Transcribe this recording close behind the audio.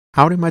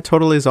Howdy my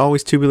totally as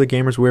always Tubular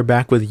gamers, we're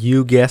back with,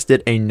 you guessed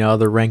it,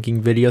 another ranking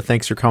video.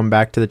 Thanks for coming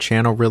back to the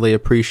channel, really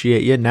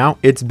appreciate you. Now,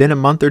 it's been a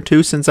month or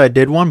two since I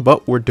did one,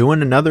 but we're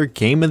doing another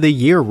Game of the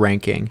Year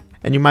ranking.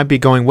 And you might be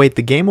going, wait,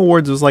 the Game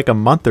Awards was like a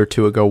month or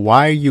two ago,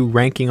 why are you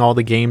ranking all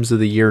the games of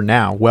the year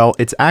now? Well,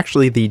 it's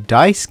actually the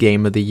DICE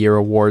Game of the Year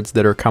awards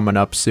that are coming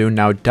up soon.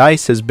 Now,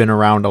 DICE has been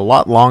around a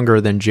lot longer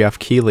than Jeff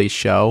Keighley's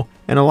show,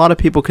 and a lot of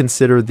people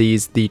consider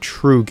these the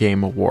true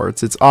Game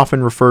Awards. It's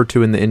often referred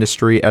to in the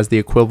industry as the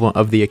equivalent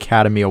of the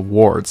Academy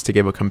Awards, to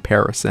give a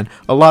comparison.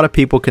 A lot of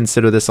people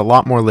consider this a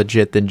lot more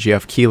legit than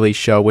Jeff Keighley's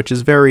show, which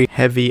is very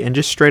heavy and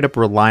just straight up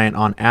reliant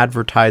on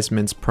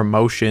advertisements,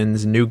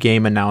 promotions, new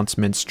game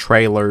announcements,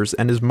 trailers,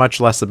 and is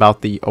much less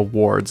about the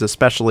awards,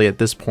 especially at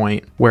this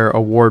point where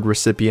award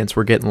recipients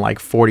were getting like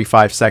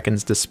 45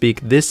 seconds to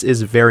speak. This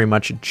is very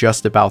much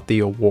just about the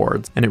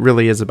awards, and it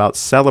really is about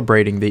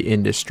celebrating the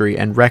industry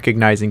and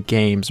recognizing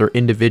games or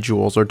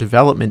individuals or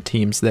development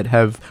teams that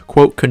have,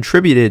 quote,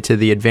 contributed to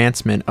the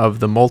advancement of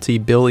the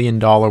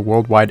multi-billion-dollar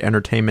worldwide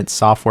entertainment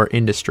software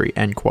industry,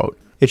 end quote.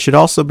 It should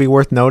also be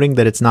worth noting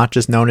that it's not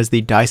just known as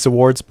the DICE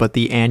Awards, but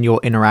the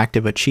Annual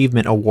Interactive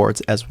Achievement Awards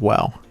as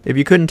well. If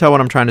you couldn't tell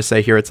what I'm trying to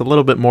say here, it's a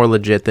little bit more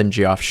legit than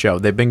Geoff's show.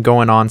 They've been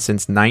going on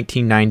since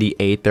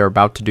 1998. They're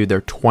about to do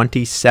their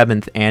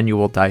 27th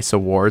annual DICE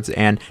Awards,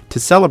 and to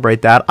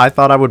celebrate that, I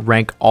thought I would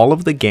rank all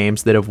of the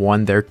games that have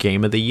won their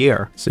Game of the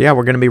Year. So yeah,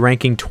 we're going to be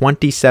ranking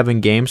 27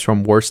 games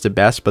from worst to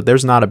best, but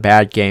there's not a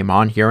bad game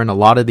on here, and a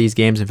lot of these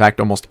games, in fact,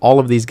 almost all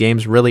of these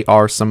games really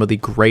are some of the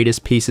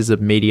greatest pieces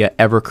of media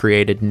ever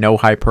created, no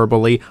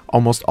hyperbole.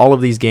 Almost all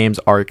of these games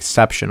are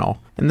exceptional.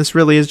 And this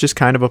really is just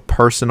kind of a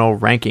personal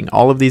ranking.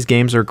 All of these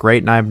games are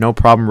great, and I have no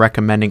problem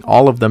recommending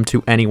all of them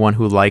to anyone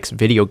who likes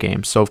video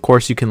games. So of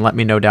course you can let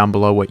me know down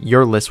below what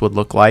your list would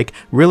look like.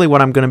 Really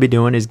what I'm going to be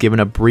doing is giving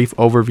a brief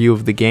overview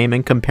of the game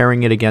and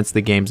comparing it against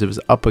the games it was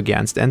up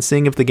against and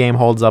seeing if the game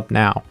holds up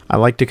now. I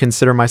like to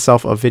consider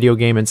myself a video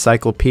game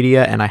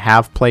encyclopedia, and I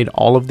have played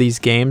all of these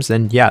games,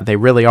 and yeah, they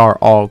really are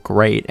all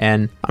great,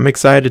 and I'm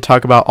excited to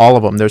talk about all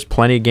of them. There's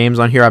plenty of games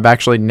on here I've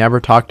actually never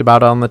talked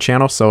about on the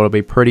channel, so it'll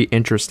be pretty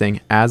interesting.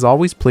 As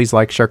always, please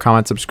like, share,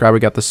 comment, subscribe. We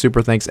got the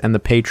super thanks and the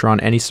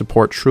Patreon. Any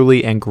support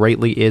truly and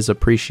greatly is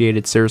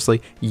appreciated.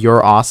 Seriously,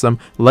 you're awesome.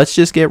 Let's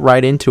just get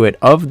right into it.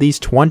 Of these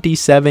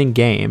 27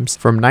 games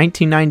from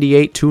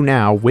 1998 to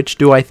now, which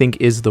do I think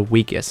is the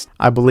weakest?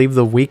 I believe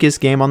the weakest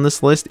game on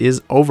this list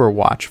is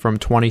Overwatch from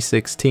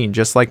 2016.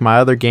 Just like my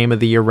other Game of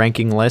the Year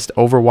ranking list,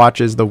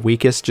 Overwatch is the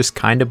weakest just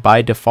kind of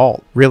by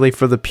default. Really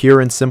for the pure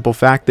and simple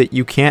fact that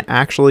you can't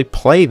actually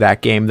play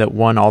that game that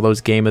won all those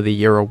Game of the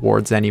Year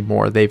awards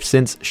anymore. They've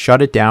since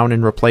shut it down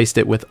and replaced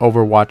it with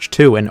Overwatch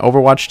 2, and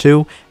Overwatch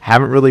 2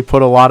 haven't really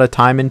put a lot of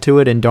time into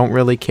it and don't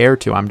really care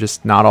to. I'm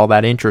just not all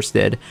that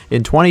interested.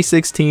 In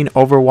 2016,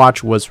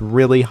 Overwatch was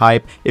really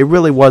hype. It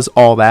really was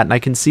all that, and I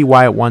can see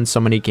why it won so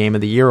many Game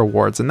of the Year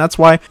awards, and that's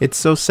why it's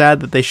so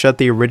sad that they shut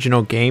the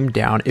original game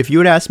down. If you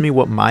had asked me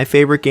what my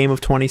favorite game of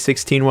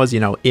 2016 was, you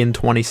know, in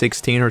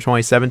 2016 or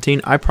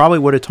 2017, I probably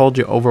would have told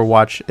you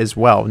Overwatch as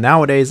well.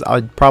 Nowadays,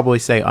 I'd probably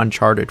say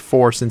Uncharted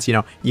 4, since, you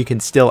know, you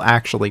can still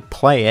actually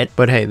play it,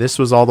 but hey, this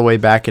was all the way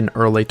back in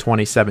early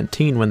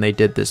 2017 when they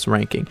did this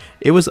ranking.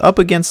 It was up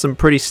against some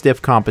pretty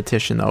stiff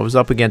competition though. It was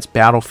up against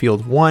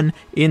Battlefield 1,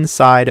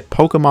 Inside,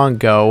 Pokemon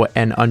Go,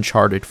 and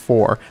Uncharted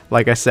 4.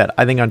 Like I said,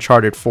 I think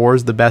Uncharted 4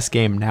 is the best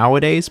game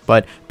nowadays,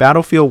 but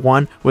Battlefield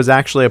 1 was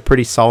actually a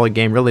pretty solid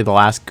game, really the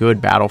last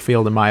good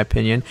Battlefield in my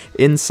opinion.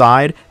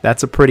 Inside,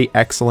 that's a pretty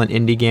excellent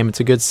indie game. It's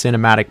a good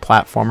cinematic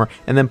platformer.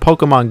 And then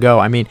Pokemon Go,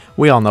 I mean,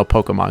 we all know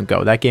Pokemon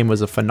Go. That game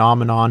was a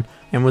phenomenon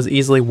and was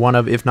easily one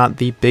of, if not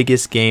the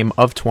biggest game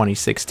of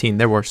 2016.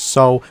 There were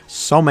so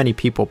many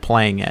people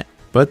playing it.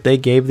 But they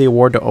gave the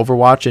award to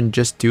Overwatch, and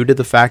just due to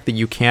the fact that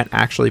you can't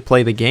actually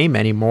play the game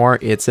anymore,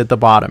 it's at the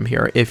bottom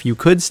here. If you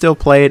could still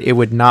play it, it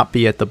would not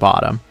be at the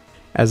bottom,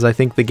 as I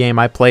think the game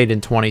I played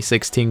in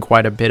 2016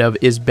 quite a bit of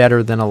is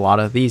better than a lot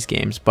of these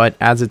games. But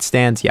as it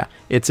stands, yeah,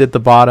 it's at the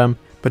bottom.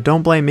 But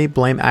don't blame me,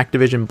 blame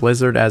Activision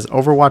Blizzard, as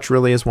Overwatch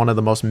really is one of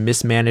the most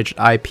mismanaged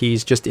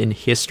IPs just in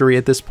history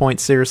at this point.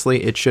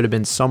 Seriously, it should have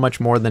been so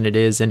much more than it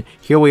is, and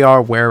here we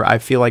are where I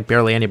feel like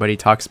barely anybody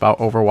talks about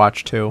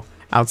Overwatch 2.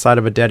 Outside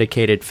of a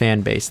dedicated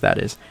fan base, that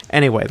is.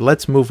 Anyway,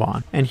 let's move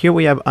on. And here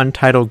we have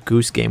Untitled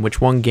Goose Game, which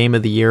won Game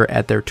of the Year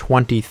at their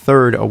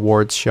 23rd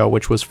awards show,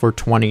 which was for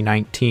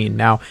 2019.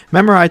 Now,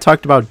 remember I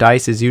talked about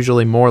DICE is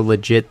usually more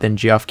legit than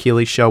Geoff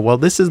Keighley's show? Well,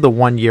 this is the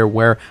one year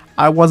where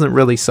I wasn't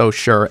really so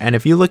sure, and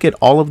if you look at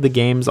all of the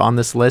games on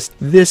this list,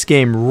 this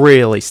game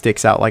really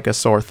sticks out like a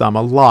sore thumb.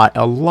 A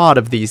lot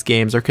of these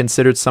games are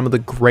considered some of the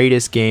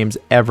greatest games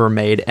ever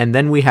made, and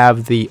then we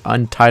have the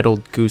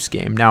Untitled Goose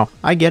Game. Now,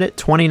 I get it,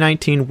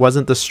 2019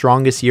 wasn't the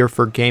strongest year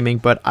for gaming,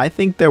 but I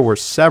think there were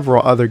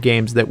several other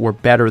games that were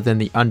better than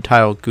the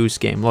Untitled Goose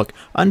Game. Look,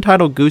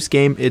 Untitled Goose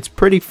Game, it's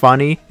pretty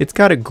funny, it's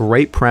got a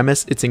great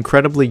premise, it's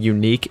incredibly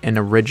unique and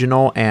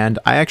original, and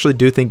I actually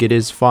do think it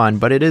is fun,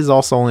 but it is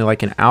also only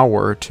like an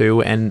hour or two,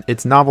 and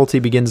its novelty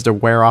begins to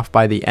wear off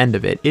by the end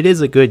of it. It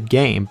is a good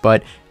game,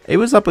 but it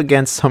was up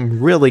against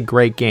some really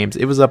great games.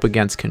 It was up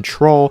against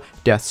Control,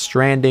 Death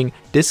Stranding,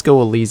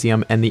 Disco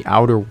Elysium, and The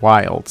Outer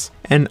Wilds.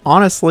 And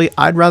honestly,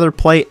 I'd rather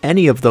play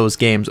any of those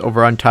games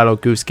over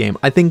Untitled Goose Game.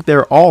 I think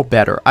they're all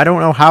better. I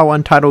don't know how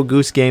Untitled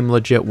Goose Game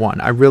legit won.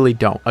 I really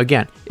don't.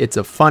 Again, it's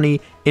a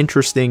funny,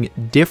 interesting,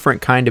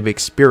 different kind of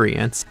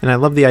experience, and I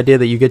love the idea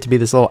that you get to be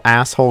this little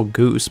asshole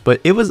goose, but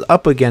it was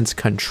up against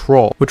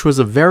Control, which was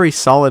a very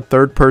solid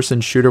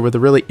third-person shooter with a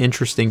really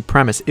interesting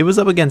premise. It was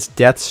up against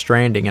Death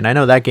Stranding, and I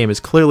know that game is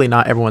clearly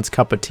not everyone's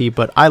cup of tea,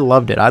 but I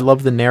loved it. I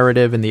love the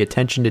narrative and the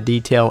attention to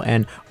detail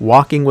and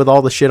walking with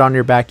all the shit on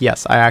your back.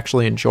 Yes, I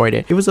actually enjoyed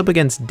it. It was up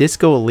against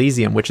Disco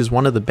Elysium, which is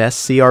one of the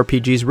best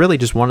CRPGs, really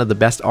just one of the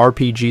best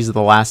RPGs of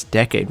the last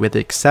decade, with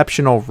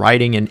exceptional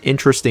writing and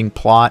interesting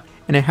plot,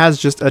 and it has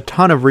just a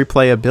ton of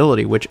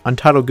replayability, which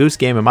Untitled Goose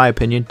Game, in my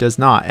opinion, does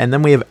not. And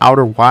then we have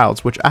Outer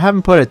Wilds, which I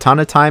haven't put a ton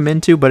of time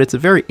into, but it's a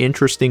very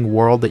interesting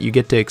world that you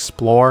get to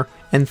explore,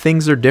 and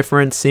things are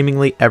different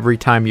seemingly every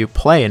time you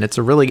play, and it's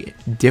a really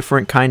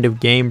different kind of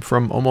game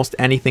from almost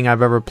anything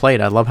I've ever played.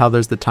 I love how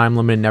there's the time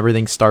limit and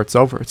everything starts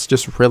over. It's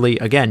just really,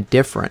 again,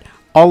 different.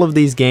 All of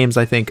these games,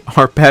 I think,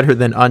 are better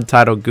than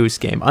Untitled Goose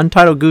Game.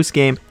 Untitled Goose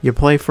Game, you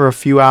play for a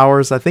few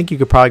hours. I think you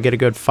could probably get a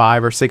good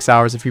 5 or 6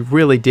 hours if you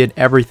really did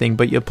everything,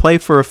 but you play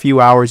for a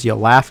few hours, you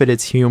laugh at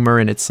its humor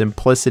and its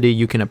simplicity,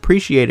 you can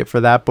appreciate it for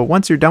that, but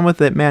once you're done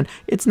with it, man,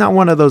 it's not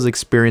one of those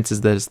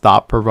experiences that is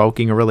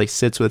thought-provoking or really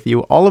sits with you.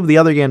 All of the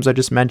other games I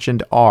just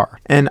mentioned are.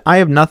 And I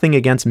have nothing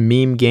against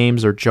meme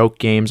games or joke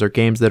games or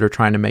games that are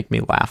trying to make me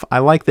laugh. I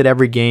like that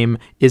every game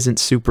isn't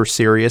super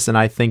serious, and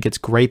I think it's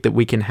great that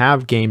we can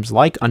have games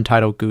like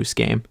Untitled Goose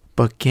Game.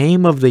 But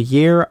Game of the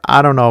Year,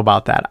 I don't know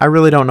about that. I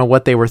really don't know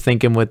what they were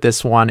thinking with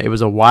this one. It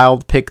was a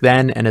wild pick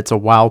then, and it's a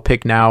wild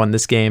pick now, and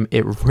this game,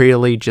 it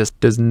really just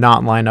does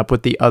not line up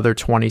with the other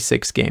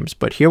 26 games.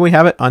 But here we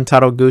have it,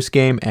 Untitled Goose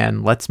Game,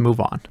 and let's move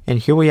on. And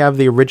here we have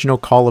the original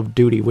Call of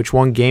Duty, which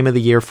won Game of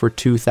the Year for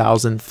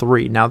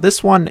 2003. Now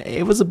this one,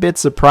 it was a bit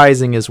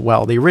surprising as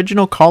well. The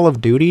original Call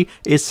of Duty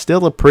is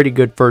still a pretty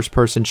good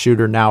first-person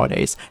shooter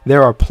nowadays.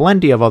 There are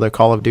plenty of other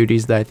Call of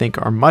Duties that I think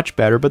are much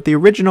better, but the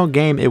original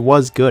game, it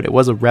was good. It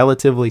was a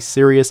relatively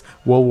serious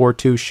World War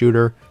II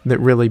shooter that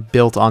really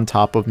built on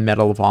top of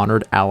Medal of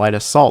Honor Allied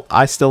Assault.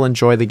 I still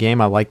enjoy the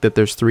game. I like that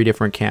there's 3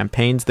 different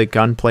campaigns. The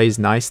gunplay is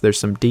nice. There's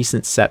some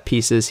decent set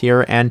pieces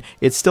here, and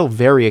it's still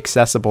very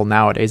accessible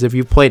nowadays. If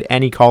you've played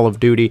any Call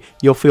of Duty,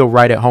 you'll feel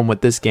right at home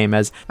with this game,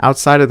 as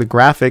outside of the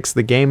graphics,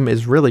 the game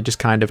is really just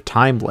kind of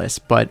timeless.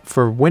 But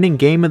for winning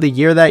Game of the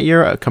Year that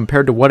year,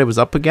 compared to what it was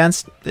up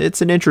against,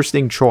 it's an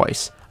interesting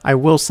choice. I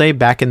will say,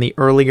 back in the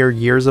earlier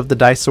years of the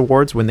DICE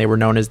Awards, when they were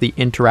known as the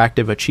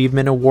Interactive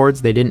Achievement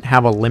Awards, they didn't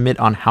have a limit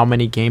on how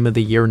many Game of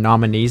the Year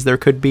nominees there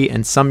could be,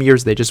 and some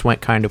years they just went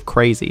kind of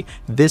crazy.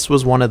 This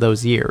was one of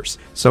those years.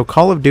 So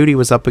Call of Duty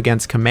was up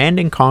against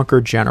Command &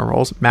 Conquer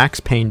Generals, Max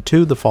Payne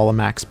 2, The Fall of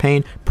Max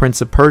Payne, Prince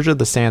of Persia,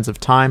 The Sands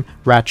of Time,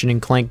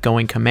 Ratchet & Clank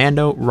Going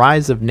Commando,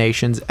 Rise of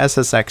Nations,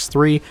 SSX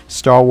 3,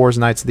 Star Wars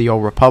Knights of the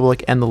Old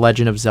Republic, and The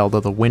Legend of Zelda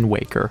The Wind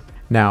Waker.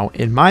 Now,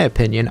 in my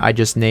opinion, I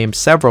just named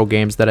several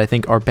games that I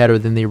think are better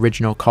than the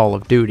original Call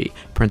of Duty.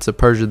 Prince of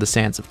Persia, The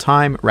Sands of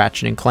Time,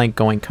 Ratchet & Clank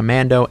Going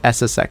Commando,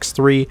 SSX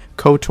 3,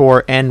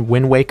 KOTOR, and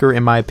Wind Waker,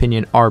 in my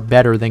opinion, are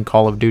better than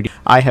Call of Duty.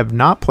 I have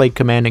not played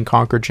Command &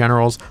 Conquer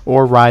Generals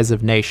or Rise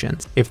of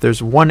Nations. If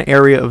there's one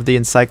area of the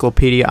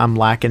encyclopedia I'm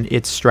lacking,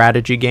 it's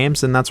strategy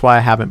games, and that's why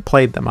I haven't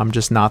played them. I'm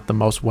just not the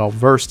most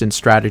well-versed in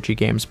strategy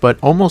games, but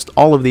almost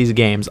all of these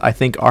games I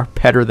think are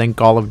better than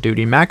Call of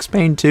Duty. Max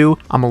Payne 2,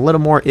 I'm a little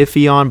more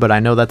iffy on, but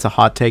I know that's a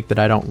hot take that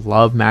I don't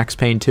love Max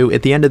Payne 2.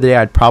 At the end of the day,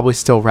 I'd probably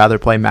still rather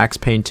play Max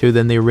Payne 2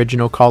 than the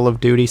original Call of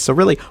Duty. So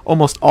really,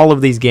 almost all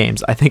of these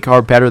games I think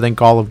are better than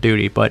Call of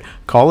Duty, but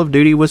Call of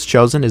Duty was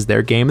chosen as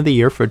their Game of the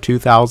Year for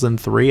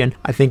 2003, and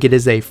I think it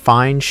is a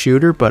fine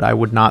shooter, but I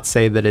would not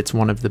say that it's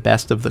one of the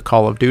best of the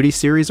Call of Duty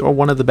series or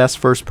one of the best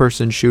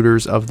first-person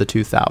shooters of the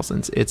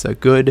 2000s. It's a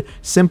good,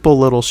 simple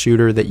little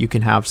shooter that you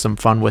can have some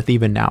fun with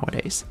even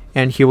nowadays.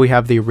 And here we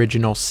have the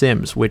original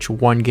Sims, which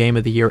won Game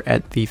of the Year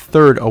at the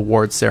 3rd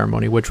award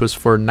ceremony, which was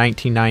for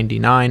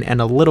 1999 and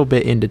a little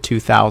bit into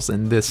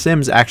 2000. The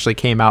Sims actually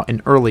came out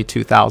in early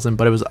 2000,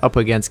 but it was up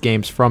against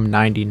games from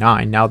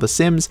 99. Now, The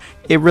Sims,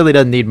 it really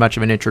doesn't need much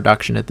of an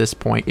introduction at this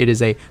point. It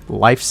is a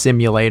life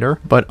simulator,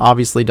 but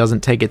obviously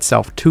doesn't take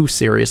itself too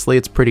seriously.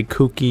 It's pretty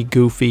kooky,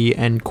 goofy,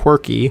 and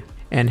quirky,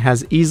 and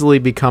has easily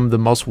become the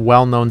most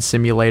well-known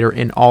simulator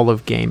in all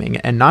of gaming.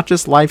 And not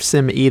just Life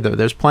Sim either.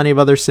 There's plenty of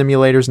other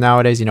simulators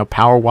nowadays, you know,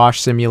 Power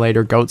Wash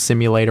Simulator, Goat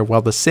Simulator.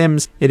 Well, The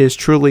Sims, it is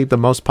truly the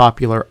most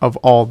popular of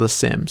all the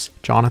Sims.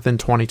 Jonathan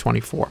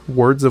 2024.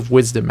 Words of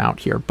wisdom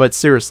out here. But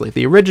seriously,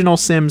 the original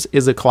Sims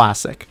is a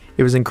classic.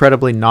 It was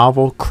incredibly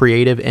novel,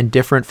 creative, and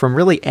different from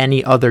really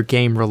any other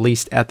game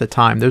released at the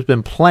time. There's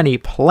been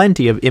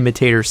plenty of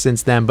imitators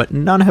since then, but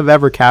none have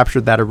ever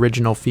captured that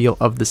original feel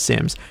of The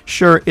Sims.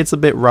 Sure, it's a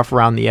bit rough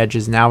around the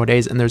edges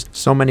nowadays, and there's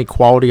so many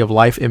quality of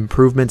life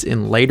improvements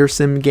in later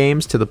Sim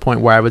games, to the point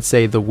where I would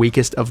say the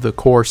weakest of the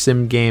core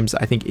Sim games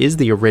I think is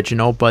the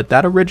original, but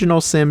that original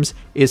Sims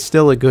is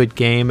still a good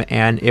game,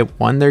 and it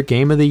won their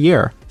Game of the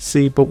Year.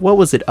 See, but what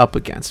was it up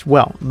against?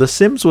 Well, The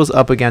Sims was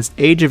up against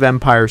Age of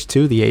Empires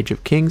 2, The Age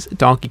of Kings,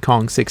 Donkey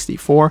Kong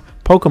 64,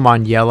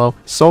 Pokemon Yellow,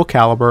 Soul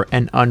Calibur,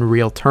 and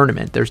Unreal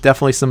Tournament. There's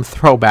definitely some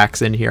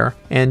throwbacks in here.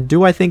 And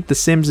do I think The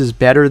Sims is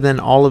better than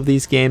all of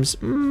these games?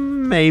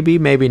 Maybe,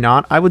 maybe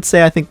not. I would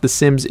say I think The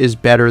Sims is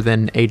better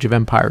than Age of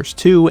Empires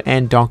 2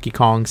 and Donkey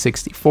Kong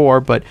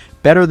 64, but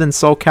better than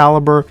Soul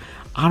Calibur?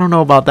 I don't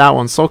know about that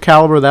one. Soul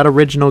Calibur, that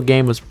original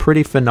game, was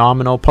pretty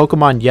phenomenal.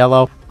 Pokemon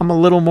Yellow, I'm a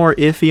little more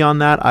iffy on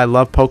that. I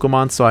love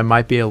Pokemon, so I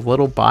might be a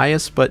little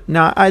biased, but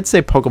no, I'd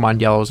say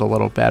Pokemon Yellow is a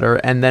little better.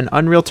 And then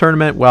Unreal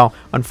Tournament, well,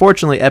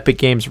 unfortunately Epic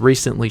Games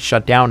recently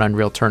shut down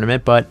Unreal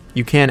Tournament, but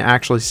you can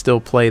actually still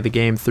play the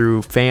game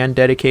through fan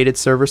dedicated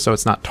servers, so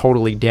it's not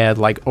totally dead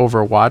like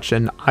Overwatch,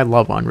 and I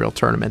love Unreal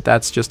Tournament.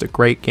 That's just a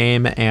great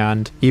game,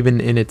 and even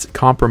in its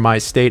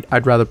compromised state,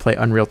 I'd rather play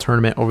Unreal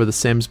Tournament over The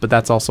Sims, but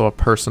that's also a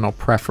personal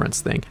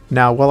preference thing.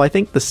 Now, while I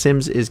think The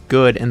Sims is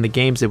good and the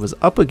games it was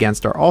up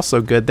against are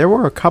also good, there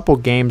were a couple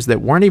games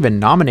that weren't even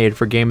nominated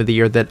for Game of the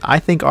Year that I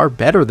think are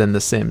better than The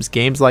Sims.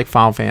 Games like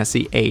Final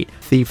Fantasy VIII,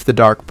 Thief the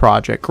Dark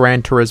Project,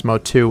 Gran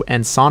Turismo 2,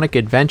 and Sonic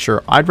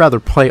Adventure. I'd rather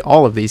play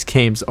all of these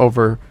games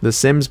over The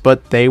Sims,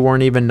 but they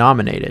weren't even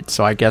nominated,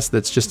 so I guess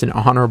that's just an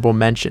honorable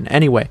mention.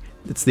 Anyway,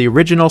 it's the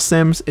original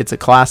Sims, it's a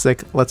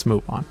classic, let's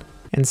move on.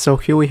 And so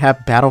here we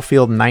have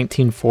Battlefield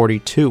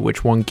 1942,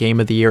 which won Game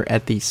of the Year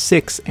at the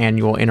 6th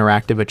Annual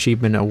Interactive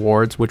Achievement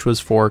Awards, which was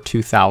for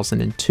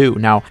 2002.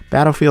 Now,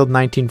 Battlefield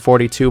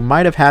 1942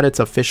 might have had its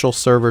official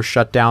server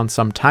shut down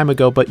some time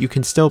ago, but you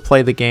can still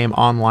play the game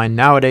online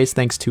nowadays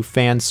thanks to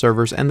fan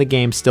servers, and the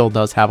game still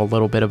does have a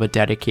little bit of a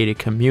dedicated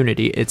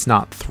community. It's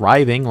not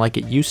thriving like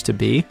it used to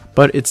be,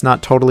 but it's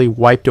not totally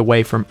wiped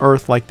away from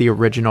Earth like the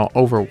original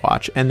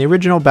Overwatch. And the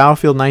original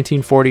Battlefield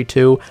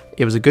 1942,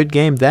 it was a good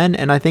game then,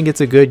 and I think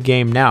it's a good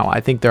game now. I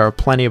think there are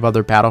plenty of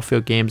other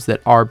Battlefield games that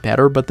are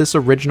better, but this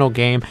original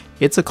game,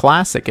 it's a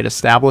classic. It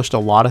established a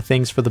lot of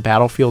things for the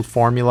Battlefield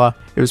formula.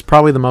 It was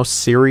probably the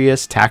most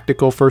serious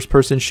tactical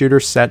first-person shooter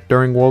set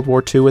during World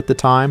War II at the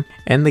time,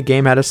 and the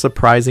game had a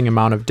surprising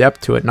amount of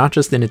depth to it, not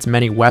just in its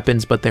many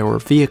weapons, but there were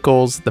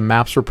vehicles, the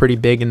maps were pretty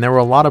big, and there were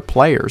a lot of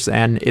players,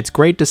 and it's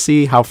great to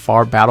see how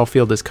far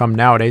Battlefield has come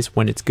nowadays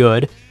when it's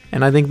good.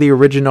 And I think the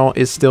original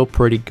is still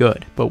pretty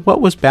good. But what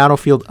was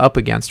Battlefield up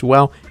against?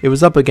 Well, it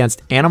was up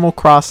against Animal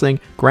Crossing,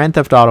 Grand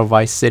Theft Auto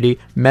Vice City,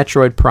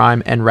 Metroid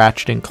Prime, and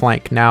Ratchet &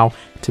 Clank. Now,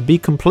 to be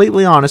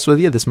completely honest with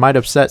you, this might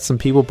upset some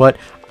people, but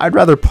I'd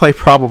rather play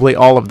probably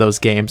all of those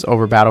games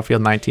over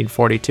Battlefield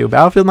 1942.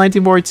 Battlefield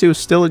 1942 is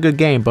still a good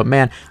game, but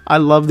man, I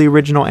love the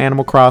original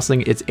Animal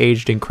Crossing. It's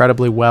aged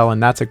incredibly well,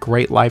 and that's a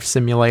great life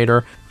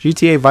simulator.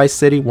 GTA Vice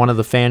City, one of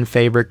the fan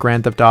favorite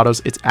Grand Theft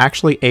Autos, it's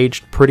actually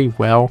aged pretty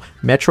well.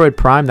 Metroid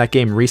Prime, that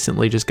game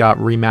recently just got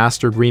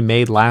remastered,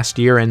 remade last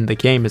year, and the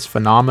game is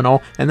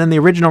phenomenal. And then the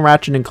original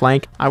Ratchet &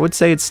 Clank, I would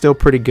say it's still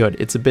pretty good.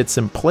 It's a bit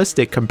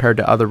simplistic compared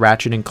to other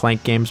Ratchet &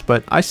 Clank games,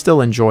 but I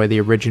still enjoy the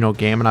original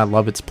game, and I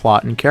love its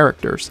plot and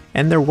characters.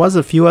 And there was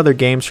a few other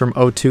games from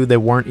 '02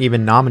 that weren't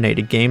even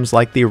nominated. Games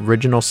like the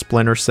original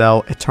Splinter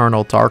Cell,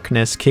 Eternal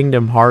Darkness,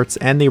 Kingdom Hearts,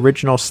 and the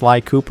original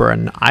Sly Cooper,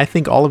 and I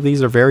think all of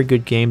these are very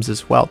good games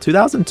as well.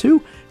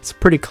 2002, it's a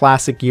pretty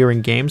classic year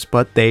in games,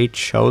 but they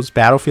chose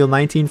Battlefield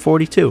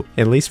 1942.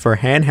 At least for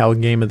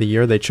handheld Game of the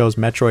Year, they chose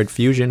Metroid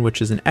Fusion,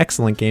 which is an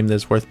excellent game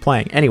that's worth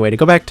playing. Anyway, to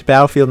go back to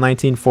Battlefield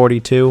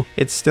 1942,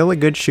 it's still a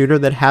good shooter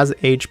that has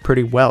aged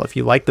pretty well. If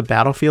you like the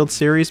Battlefield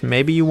series,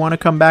 maybe you want to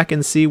come back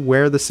and see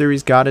where the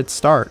series got its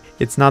start.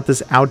 It's not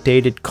this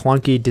outdated,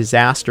 clunky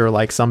disaster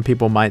like some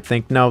people might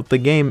think. No, the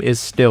game is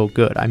still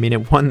good. I mean,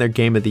 it won their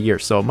Game of the Year,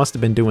 so it must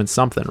have been doing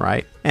something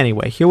right.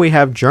 Anyway, here we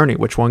have Journey,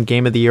 which won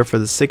Game of the Year for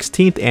the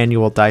 16th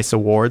Annual DICE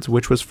Awards,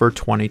 which was for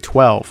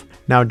 2012.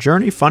 Now,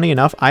 Journey, funny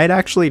enough, I had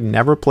actually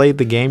never played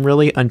the game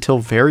really until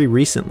very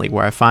recently,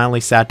 where I finally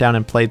sat down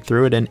and played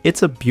through it, and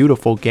it's a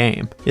beautiful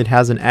game. It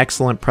has an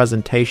excellent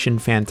presentation,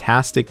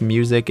 fantastic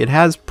music, it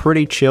has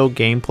pretty chill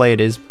gameplay.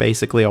 It is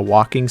basically a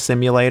walking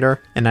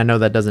simulator, and I know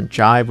that doesn't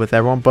jive with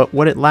everyone, but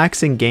what it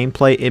lacks in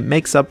gameplay, it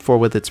makes up for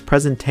with its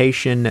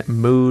presentation,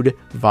 mood,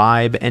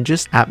 vibe, and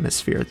just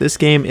atmosphere. This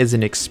game is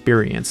an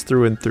experience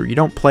through and through. You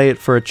don't play it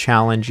for a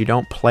challenge, you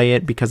don't play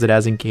it because it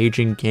has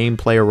engaging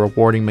gameplay or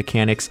rewarding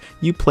mechanics.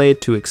 You play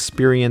it to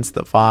experience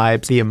the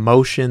vibes, the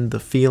emotion, the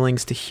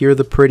feelings, to hear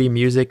the pretty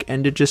music,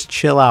 and to just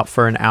chill out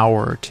for an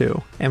hour or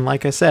two. And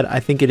like I said,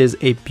 I think it is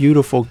a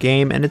beautiful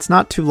game, and it's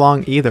not too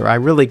long either. I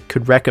really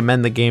could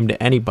recommend the game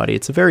to anybody.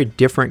 It's a very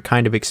different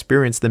kind of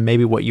experience than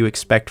maybe what you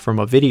expect from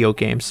a video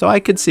game, so I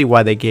could see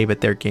why they gave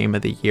it their Game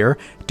of the Year.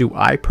 Do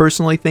I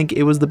personally think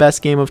it was the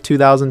best game of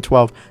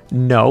 2012?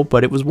 No,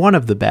 but it was one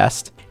of the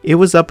best. It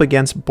was up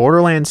against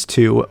Borderlands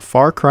 2,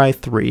 Far Cry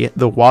 3,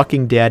 The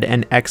Walking Dead,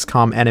 and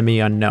XCOM Enemy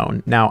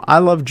Unknown. Now, I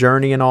love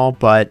Journey and all,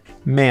 but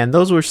man,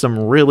 those were some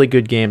really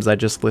good games I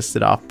just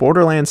listed off.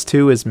 Borderlands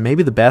 2 is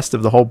maybe the best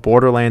of the whole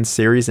Borderlands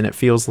series, and it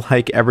feels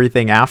like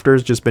everything after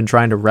has just been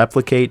trying to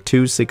replicate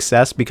 2's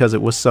success because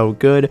it was so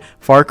good.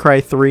 Far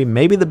Cry 3,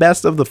 maybe the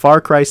best of the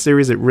Far Cry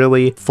series. It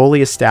really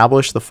fully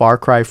established the Far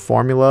Cry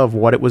formula of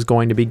what it was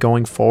going to be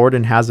going forward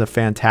and has a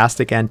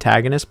fantastic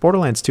antagonist.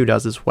 Borderlands 2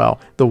 does as well.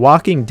 The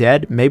Walking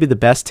Dead, maybe the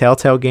best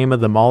Telltale game of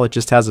them all. It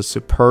just has a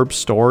superb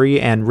story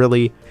and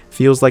really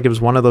feels like it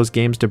was one of those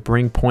games to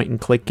bring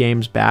point-and-click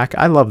games back.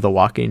 I love The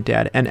Walking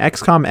Dead, and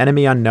XCOM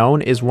Enemy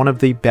Unknown is one of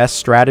the best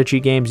strategy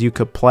games you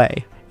could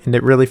play. And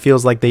it really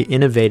feels like they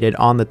innovated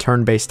on the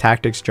turn-based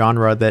tactics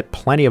genre that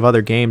plenty of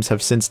other games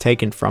have since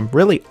taken from.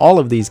 Really, all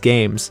of these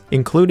games,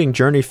 including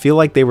Journey, feel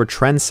like they were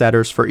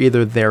trendsetters for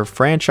either their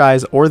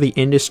franchise or the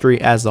industry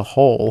as a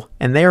whole.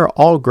 And they are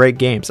all great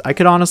games. I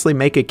could honestly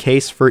make a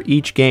case for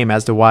each game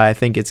as to why I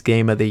think it's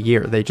Game of the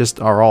Year. They just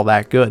are all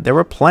that good. There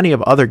were plenty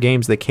of other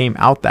games that came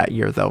out that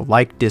year though,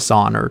 like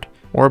Dishonored,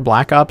 or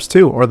Black Ops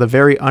 2, or the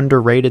very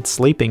underrated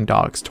Sleeping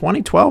Dogs.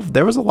 2012,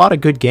 there was a lot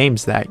of good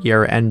games that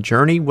year, and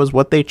Journey was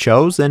what they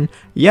chose, and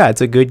yeah,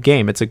 it's a good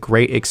game. It's a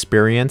great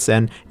experience,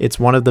 and it's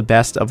one of the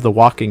best of the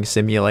walking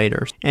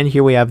simulators. And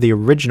here we have the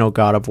original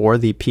God of War,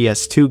 the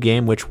PS2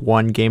 game, which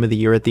won Game of the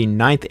Year at the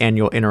 9th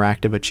Annual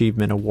Interactive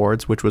Achievement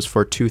Awards, which was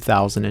for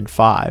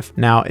 2005.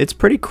 Now, it's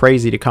pretty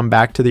crazy to come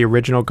back to the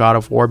original God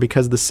of War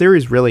because the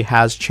series really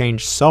has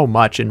changed so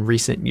much in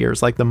recent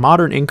years. Like, the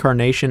modern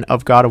incarnation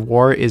of God of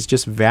War is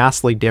just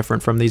vastly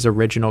different from these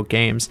original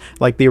games.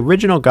 Like, the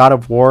original God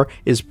of War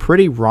is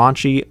pretty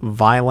raunchy,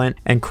 violent,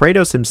 and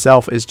Kratos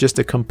himself is just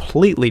a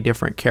completely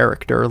different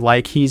character.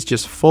 Like, he's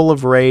just full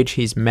of rage,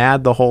 he's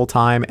mad the whole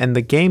time, and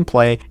the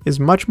gameplay is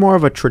much more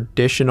of a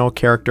traditional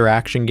character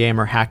action game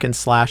or hack and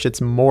slash. It's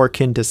more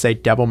akin to, say,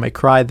 Devil May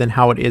Cry than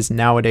how it is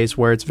nowadays,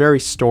 where it's very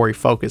story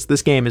focused.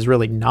 This game is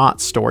really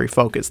not story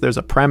focused. There's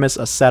a premise,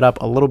 a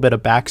setup, a little bit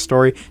of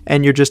backstory,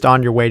 and you're just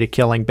on your way to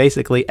killing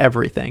basically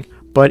everything.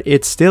 But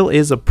it still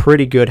is a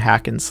pretty good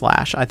hack and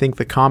slash. I think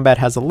the combat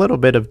has a little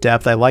bit of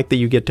depth. I like that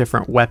you get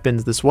different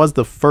weapons. This was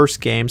the first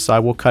game, so I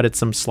will cut it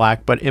some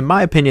slack, but in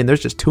my opinion,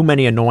 there's just too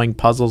many annoying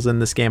puzzles in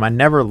this game. I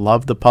never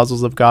loved the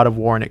puzzles of God of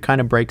War, and it kind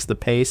of breaks the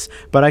pace,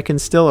 but I can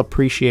still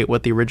appreciate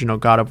what the original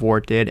God of War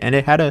did, and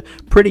it had a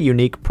pretty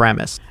unique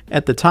premise.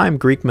 At the time,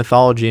 Greek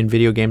mythology in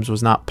video games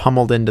was not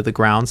pummeled into the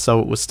ground, so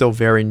it was still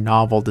very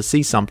novel to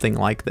see something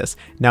like this.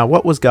 Now,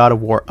 what was God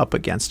of War up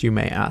against, you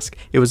may ask?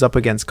 It was up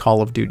against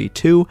Call of Duty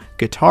 2,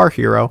 Guitar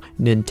Hero,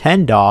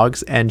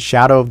 Nintendogs, and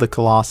Shadow of the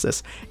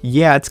Colossus.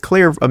 Yeah, it's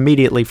clear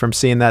immediately from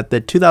seeing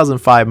that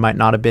 2005 might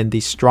not have been the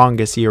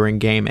strongest year in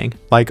gaming.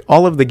 Like,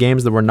 all of the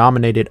games that were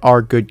nominated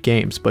are good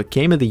games, but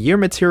Game of the Year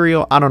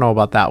material, I don't know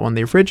about that one.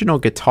 The original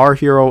Guitar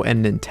Hero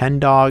and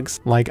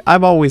Nintendogs, like,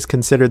 I've always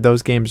considered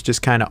those games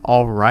just kind of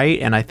alright,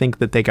 and I think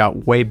that they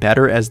got way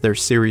better as their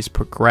series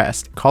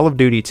progressed. Call of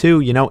Duty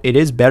 2, you know, it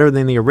is better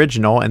than the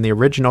original, and the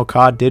original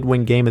COD did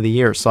win Game of the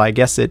Year, so I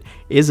guess it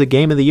is a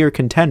Game of the Year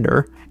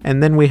contender.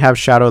 And then we have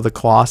Shadow of the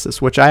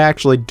Colossus, which I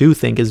actually do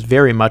think is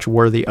very much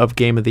worthy of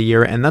Game of the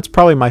Year, and that's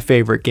probably my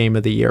favorite Game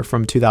of the Year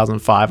from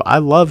 2005. I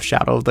love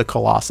Shadow of the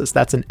Colossus.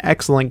 That's an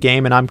excellent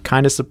game, and I'm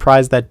kind of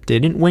surprised that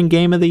didn't win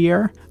Game of the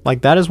Year.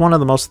 Like, that is one of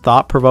the most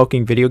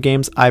thought-provoking video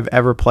games I've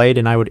ever played,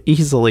 and I would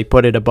easily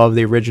put it above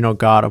the original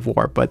God of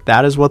War, but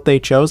that is what they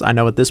chose. I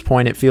know at this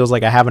point it feels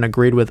like I haven't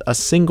agreed with a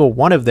single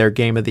one of their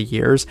Game of the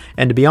Years,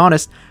 and to be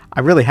honest, I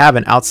really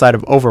haven't outside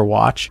of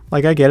Overwatch.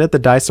 Like, I get it, the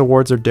DICE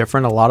Awards are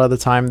different. A lot of the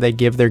time they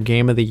give their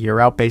Game of the Year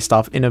out based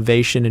off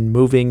innovation and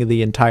moving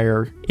the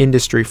entire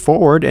industry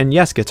forward. And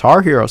yes,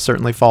 Guitar Hero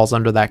certainly falls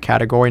under that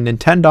category.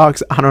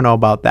 Nintendogs, I don't know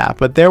about that.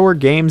 But there were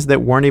games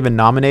that weren't even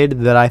nominated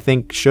that I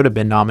think should have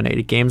been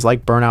nominated. Games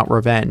like Burnout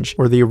Revenge,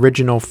 or the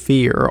original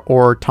Fear,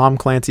 or Tom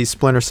Clancy's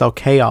Splinter Cell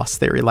Chaos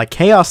Theory. Like,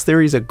 Chaos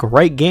Theory is a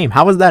great game.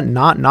 How was that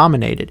not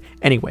nominated?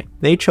 Anyway,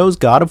 they chose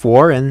God of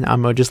War, and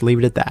I'm gonna just leave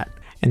it at that.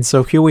 And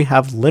so here we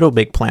have Little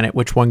Big Planet,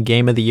 which won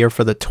Game of the Year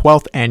for the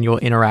 12th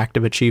Annual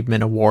Interactive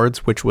Achievement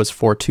Awards, which was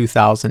for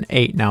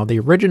 2008. Now, the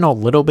original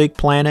Little Big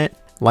Planet,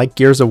 like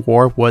Gears of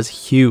War, was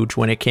huge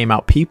when it came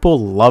out. People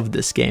loved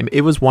this game.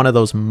 It was one of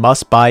those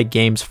must-buy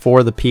games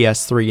for the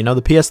PS3. You know,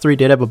 the PS3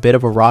 did have a bit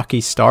of a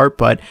rocky start,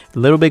 but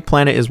Little Big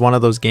Planet is one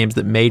of those games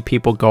that made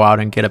people go out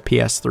and get a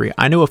PS3.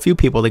 I knew a few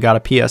people that got a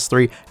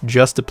PS3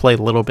 just to play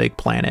Little Big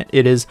Planet.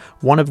 It is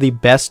one of the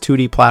best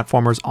 2D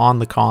platformers on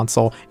the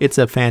console. It's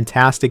a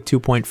fantastic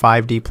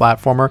 2.5D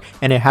platformer,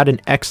 and it had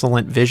an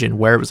excellent vision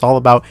where it was all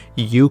about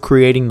you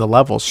creating the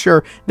levels.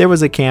 Sure, there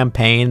was a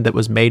campaign that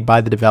was made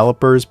by the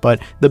developers,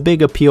 but the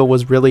big appeal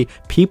was really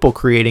people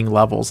creating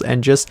levels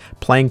and just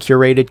playing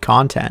curated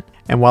content.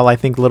 And while I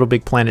think Little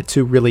Big Planet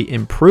 2 really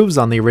improves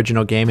on the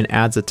original game and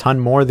adds a ton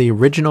more, the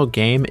original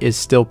game is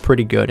still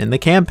pretty good. And the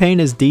campaign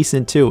is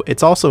decent too.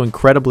 It's also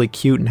incredibly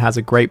cute and has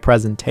a great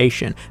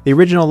presentation. The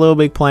original Little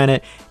Big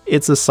Planet,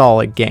 it's a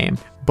solid game.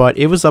 but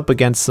it was up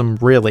against some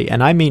really,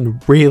 and I mean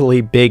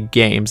really big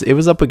games. It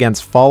was up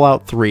against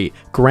Fallout 3,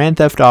 Grand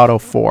Theft Auto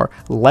 4,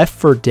 Left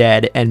 4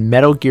 Dead, and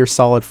Metal Gear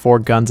Solid 4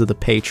 Guns of the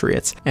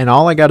Patriots. And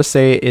all I gotta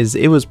say is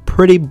it was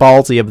pretty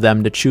ballsy of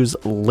them to choose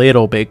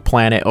Little Big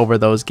Planet over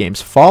those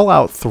games.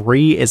 Fallout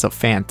 3 is a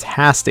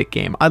fantastic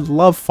game. I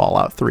love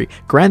Fallout 3.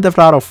 Grand Theft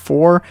Auto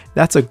 4,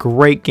 that's a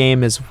great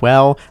game as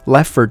well.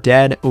 Left 4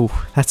 Dead, ooh,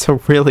 that's a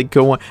really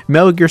good one.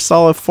 Metal Gear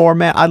Solid 4,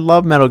 man, I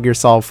love Metal Gear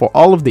Solid 4.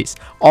 All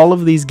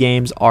of these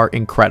games are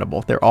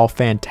incredible. They're all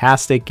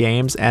fantastic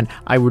games, and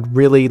I would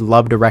really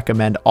love to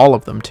recommend all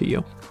of them to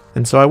you.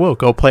 And so I will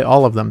go play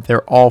all of them.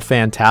 They're all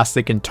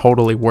fantastic and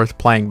totally worth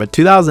playing. But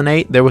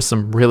 2008, there was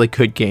some really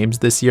good games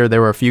this year.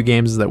 There were a few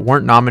games that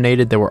weren't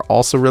nominated that were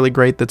also really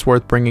great that's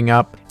worth bringing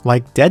up.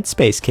 Like Dead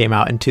Space came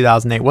out in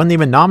 2008. Wasn't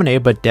even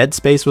nominated, but Dead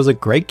Space was a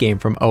great game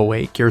from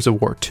 08. Gears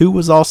of War 2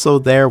 was also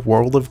there.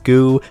 World of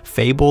Goo,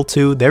 Fable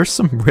 2. There's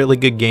some really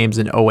good games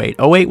in 08.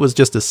 08 was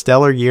just a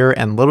stellar year,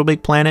 and Little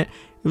Big Planet,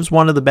 it was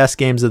one of the best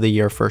games of the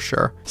year for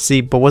sure.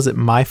 See, but was it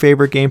my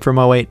favorite game from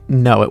 08?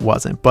 No, it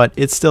wasn't, but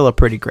it's still a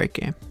pretty great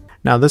game.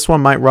 Now this one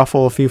might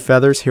ruffle a few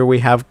feathers. Here we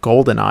have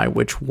GoldenEye,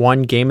 which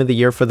won Game of the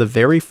Year for the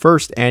very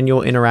first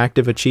annual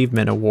Interactive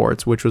Achievement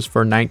Awards, which was for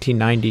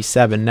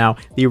 1997. Now,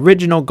 the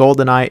original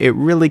GoldenEye, it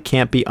really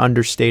can't be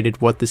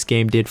understated what this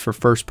game did for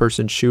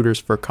first-person shooters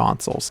for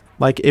consoles.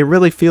 Like, it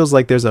really feels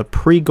like there's a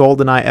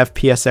pre-GoldenEye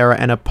FPS era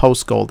and a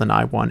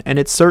post-GoldenEye one, and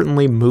it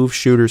certainly moves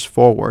shooters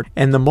forward.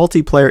 And the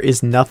multiplayer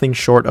is nothing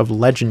short of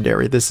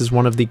legendary. This is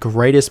one of the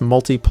greatest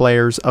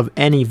multiplayers of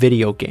any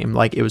video game.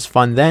 Like, it was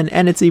fun then,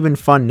 and it's even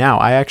fun now.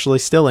 I actually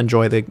still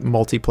enjoy the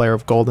multiplayer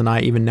of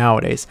GoldenEye even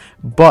nowadays,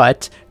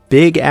 but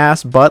big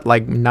ass butt,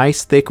 like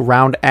nice thick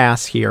round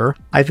ass here.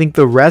 I think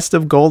the rest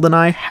of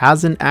GoldenEye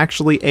hasn't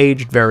actually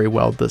aged very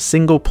well. The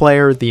single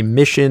player, the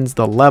missions,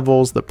 the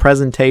levels, the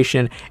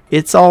presentation,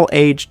 it's all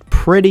aged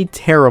pretty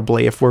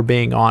terribly if we're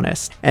being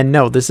honest. And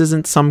no, this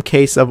isn't some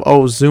case of,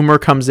 oh, Zoomer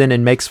comes in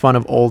and makes fun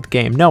of old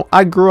game. No,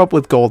 I grew up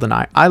with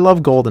GoldenEye. I love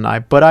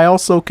GoldenEye, but I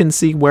also can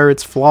see where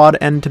it's flawed,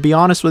 and to be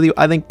honest with you,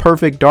 I think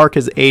Perfect Dark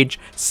has aged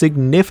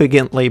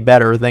significantly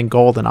better than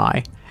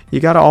GoldenEye. You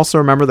gotta also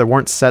remember there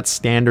weren't set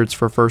standards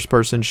for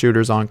first-person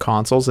shooters on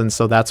consoles, and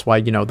so that's why,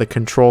 you know, the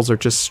controls are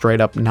just straight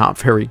up not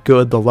very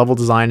good. The level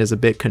design is a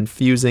bit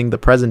confusing. The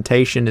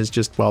presentation is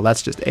just, well,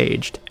 that's just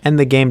aged. And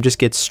the game just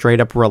gets straight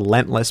up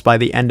relentless by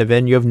the end of it,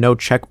 and you have no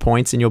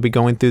checkpoints, and you'll be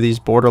going through these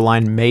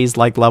borderline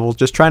maze-like levels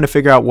just trying to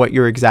figure out what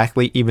you're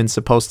exactly even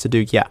supposed to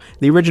do. Yeah,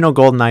 the original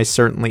GoldenEye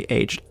certainly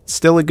aged.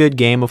 Still a good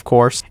game, of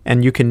course,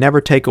 and you can never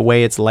take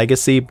away its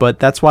legacy, but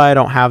that's why I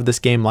don't have this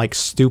game like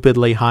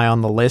stupidly high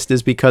on the list,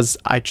 is because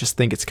I just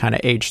think it's kind of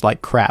aged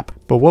like crap.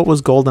 But what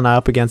was GoldenEye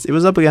up against? It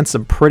was up against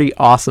some pretty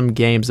awesome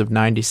games of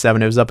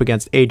 97. It was up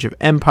against Age of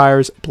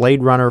Empires,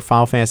 Blade Runner,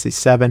 Final Fantasy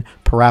VII,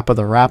 Parappa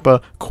the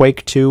Rappa,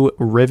 Quake 2,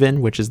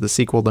 Riven, which is the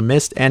sequel to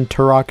Myst, and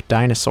Turok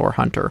Dinosaur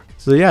Hunter.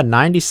 So yeah,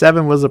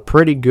 97 was a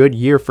pretty good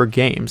year for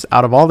games.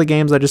 Out of all the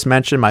games I just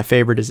mentioned, my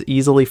favorite is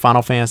easily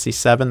Final Fantasy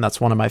VII. That's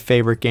one of my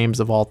favorite games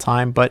of all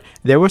time, but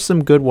there were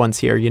some good ones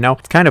here, you know?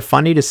 It's kind of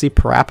funny to see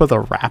Parappa the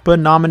Rappa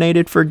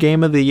nominated for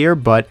Game of the Year,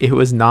 but it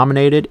was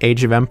nominated.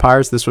 Age of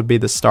Empires, this would be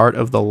the start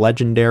of the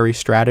legendary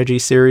strategy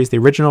series. The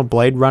original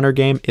Blade Runner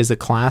game is a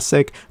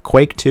classic.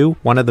 Quake 2,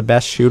 one of the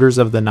best shooters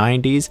of the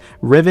 90s.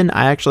 Riven,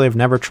 I actually have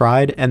never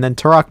tried, and then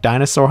Turok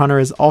Dinosaur Hunter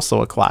is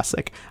also a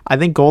classic. I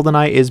think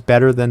GoldenEye is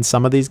better than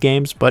some of these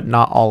games, but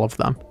not all of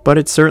them. But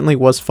it certainly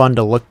was fun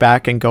to look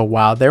back and go,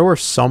 wow, there were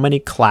so many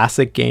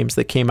classic games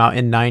that came out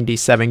in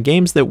 97,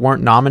 games that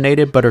weren't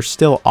nominated but are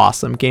still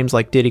awesome. Games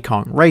like Diddy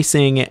Kong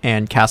Racing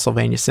and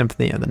Castlevania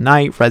Symphony of the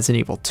Night,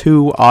 Resident Evil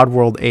 2,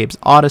 Oddworld Abe's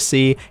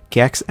Odyssey,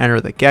 Gex Enter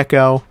the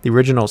Gecko, the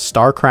original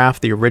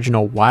StarCraft, the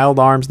original Wild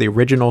Arms, the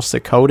original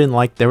Suikoden.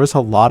 Like, there was a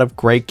lot of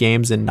great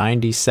games in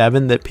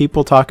 97 that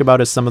people talk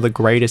about as some of the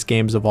greatest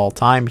games of all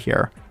time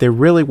here. There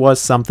really was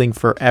something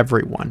for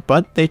everyone,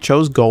 but they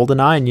chose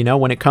GoldenEye, and you know,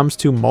 when it comes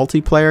to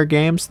multiplayer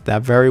games,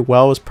 that very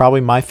well is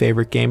probably my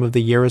favorite game of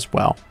the year as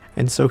well.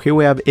 And so here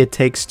we have It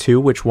Takes Two,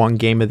 which won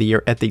Game of the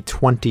Year at the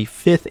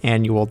 25th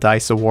Annual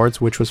DICE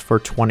Awards, which was for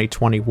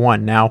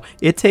 2021. Now,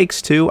 It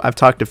Takes Two, I've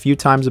talked a few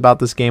times about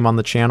this game on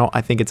the channel. I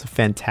think it's a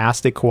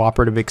fantastic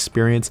cooperative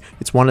experience.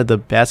 It's one of the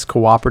best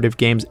cooperative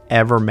games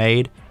ever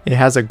made. It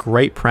has a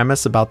great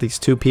premise about these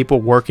two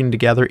people working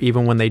together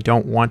even when they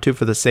don't want to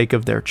for the sake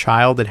of their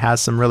child. It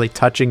has some really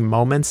touching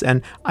moments,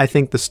 and I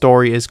think the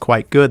story is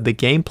quite good. The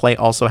gameplay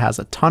also has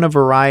a ton of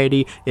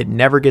variety. It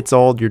never gets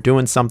old. You're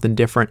doing something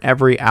different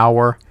every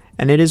hour.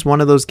 And it is one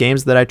of those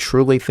games that I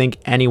truly think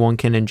anyone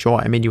can enjoy.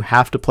 I mean, you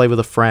have to play with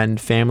a friend,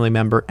 family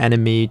member,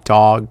 enemy,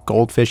 dog,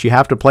 goldfish. You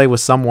have to play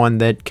with someone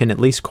that can at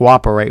least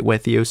cooperate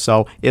with you,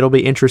 so it'll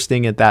be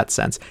interesting in that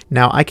sense.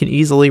 Now, I can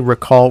easily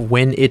recall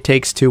when It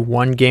Takes Two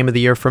won Game of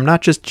the Year from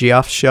not just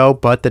Geoff's show,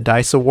 but the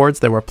DICE Awards.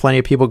 There were plenty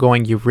of people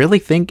going, you really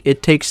think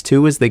It Takes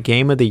Two is the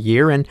Game of the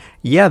Year? And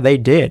yeah, they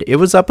did. It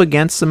was up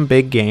against some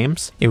big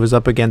games. It was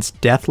up against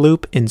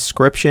Deathloop,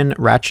 Inscription,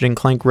 Ratchet &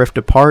 Clank Rift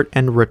Apart,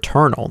 and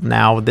Returnal.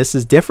 Now, this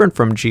is different different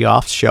from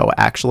Geoff's show,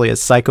 actually, as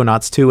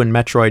Psychonauts 2 and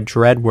Metroid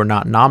Dread were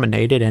not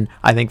nominated, and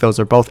I think those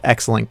are both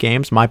excellent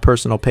games. My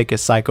personal pick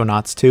is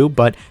Psychonauts 2,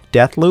 but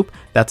Deathloop,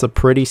 that's a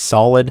pretty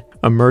solid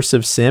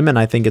immersive sim, and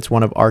I think it's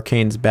one of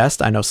Arcane's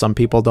best. I know some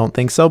people don't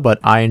think so, but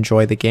I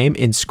enjoy the game.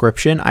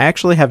 Inscription, I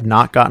actually have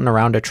not gotten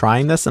around to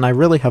trying this, and I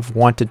really have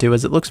wanted to,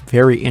 as it looks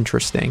very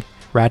interesting.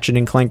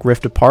 Ratchet & Clank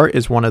Rift Apart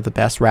is one of the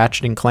best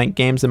Ratchet & Clank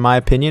games in my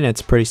opinion.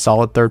 It's a pretty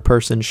solid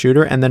third-person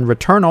shooter. And then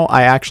Returnal,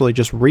 I actually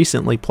just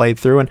recently played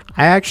through, and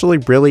I actually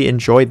really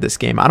enjoyed this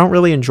game. I don't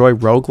really enjoy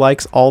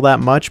roguelikes all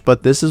that much,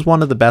 but this is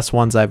one of the best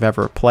ones I've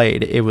ever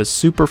played. It was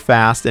super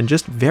fast and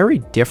just very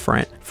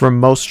different from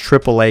most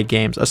AAA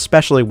games,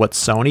 especially what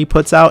Sony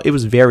puts out. It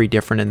was very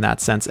different in that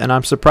sense, and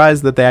I'm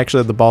surprised that they actually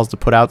had the balls to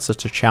put out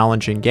such a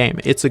challenging game.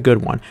 It's a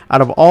good one.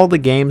 Out of all the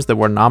games that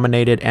were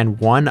nominated and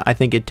won, I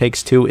think It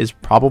Takes Two is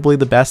probably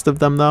the best of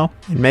them though.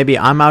 And maybe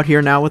I'm out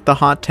here now with the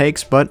hot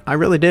takes, but I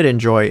really did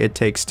enjoy It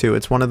Takes Two.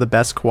 It's one of the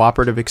best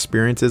cooperative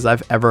experiences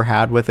I've ever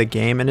had with a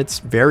game, and it's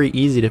very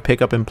easy to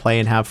pick up and play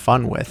and have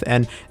fun with.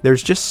 And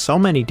there's just so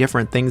many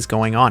different things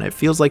going on. It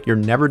feels like you're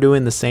never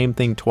doing the same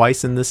thing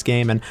twice in this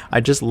game, and I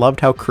just loved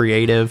how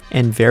creative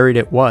and varied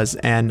it was.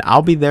 And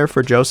I'll be there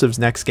for Joseph's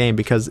next game,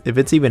 because if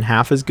it's even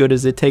half as good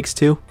as It Takes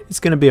Two,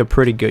 it's going to be a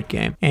pretty good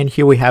game. And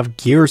here we have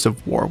Gears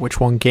of War, which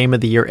won Game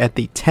of the Year at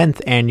the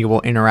 10th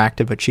Annual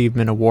Interactive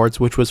Achievement Awards,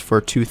 which was for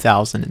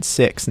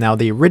 2006. Now,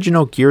 the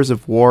original Gears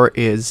of War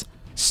is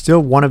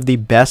still one of the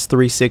best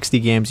 360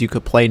 games you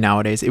could play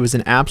nowadays. It was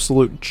an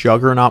absolute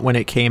juggernaut when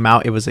it came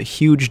out. It was a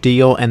huge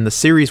deal, and the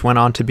series went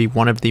on to be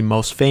one of the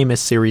most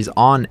famous series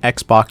on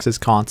Xbox's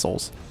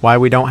consoles. Why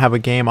we don't have a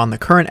game on the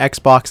current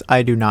Xbox,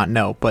 I do not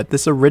know, but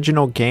this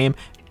original game,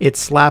 it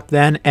slapped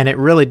then, and it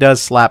really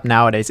does slap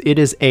nowadays. It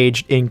is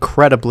aged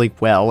incredibly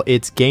well.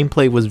 Its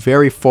gameplay was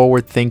very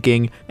forward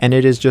thinking, and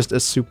it is just a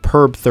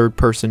superb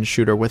third-person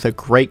shooter with a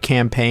great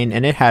campaign,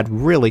 and it had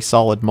really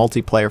solid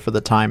multiplayer for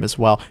the time as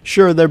well.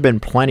 Sure, there have been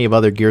plenty of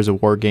other Gears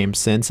of War games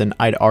since, and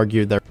I'd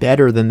argue they're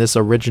better than this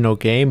original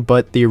game,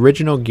 but the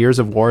original Gears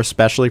of War,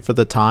 especially for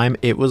the time,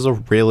 it was a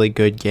really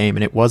good game,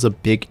 and it was a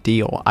big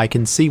deal. I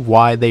can see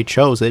why they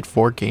chose it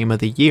for Game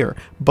of the Year,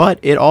 but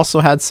it also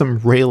had some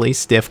really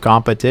stiff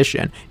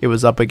competition. It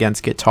was up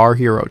against Guitar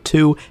Hero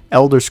 2,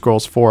 Elder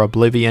Scrolls 4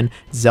 Oblivion,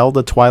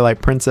 Zelda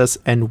Twilight Princess,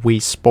 and Wii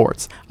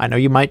Sports. I know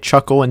you might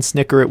chuckle and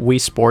snicker at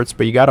Wii Sports,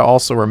 but you gotta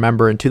also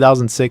remember in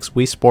 2006,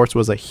 Wii Sports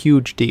was a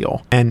huge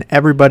deal, and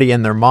everybody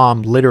and their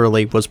mom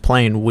literally was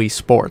playing Wii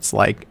Sports.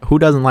 Like, who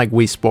doesn't like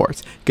Wii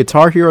Sports?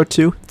 Guitar Hero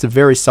 2, it's a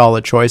very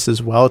solid choice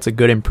as well. It's a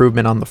good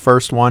improvement on the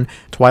first one.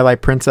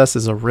 Twilight Princess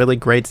is a really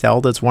great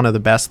Zelda. It's one of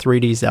the best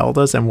 3D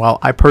Zeldas, and while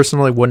I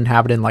personally wouldn't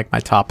have it in like my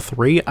top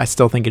 3, I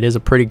still think it is a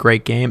pretty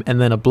great game. And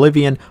then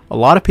Oblivion, a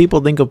lot of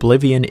people think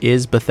Oblivion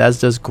is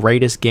Bethesda's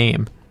greatest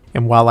game.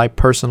 And while I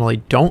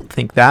personally don't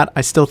think that,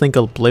 I still think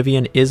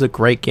Oblivion is a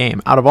great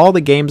game. Out of all the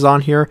games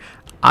on here,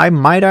 I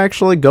might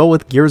actually go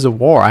with Gears of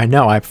War. I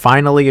know, I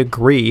finally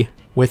agree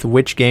with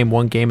which game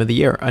won Game of the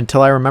Year.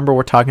 Until I remember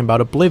we're talking about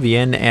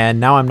Oblivion,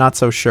 and now I'm not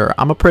so sure.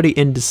 I'm a pretty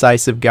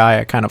indecisive guy.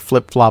 I kind of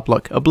flip-flop.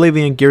 Look,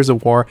 Oblivion, Gears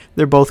of War,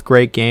 they're both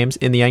great games.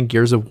 In the end,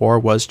 Gears of War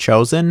was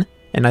chosen,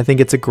 and I think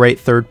it's a great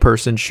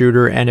third-person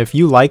shooter. And if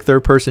you like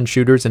third-person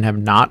shooters and have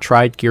not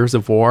tried Gears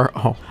of War,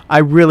 oh, I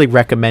really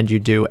recommend you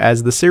do,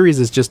 as the series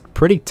is just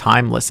pretty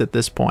timeless at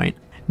this point.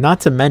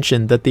 Not to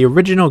mention that the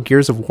original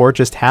Gears of War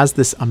just has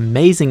this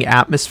amazing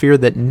atmosphere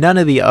that none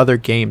of the other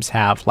games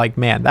have. Like,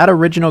 man, that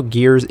original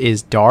Gears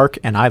is dark,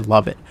 and I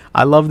love it.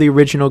 I love the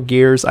original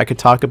Gears. I could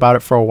talk about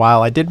it for a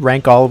while. I did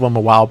rank all of them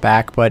a while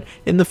back, but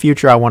in the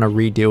future I want to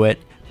redo it.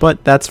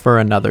 But that's for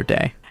another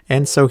day.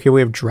 And so here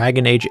we have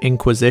Dragon Age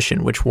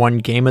Inquisition, which won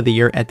Game of the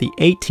Year at the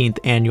 18th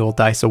Annual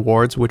DICE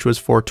Awards, which was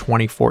for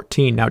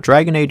 2014. Now,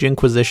 Dragon Age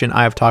Inquisition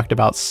I have talked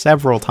about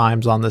several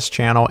times on this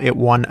channel. It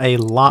won a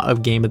lot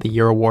of Game of the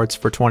Year awards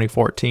for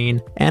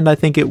 2014, and I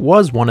think it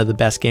was one of the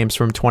best games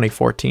from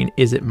 2014.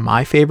 Is it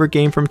my favorite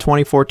game from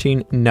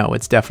 2014? No,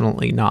 it's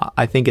definitely not.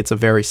 I think it's a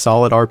very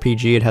solid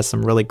RPG. It has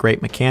some really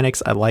great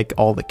mechanics. I like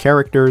all the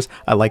characters.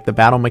 I like the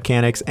battle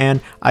mechanics, and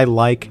I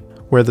like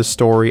where the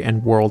story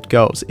and world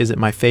goes. Is it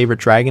my favorite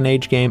Dragon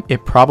Age game?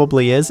 It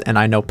probably is, and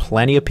I know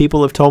plenty of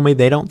people have told me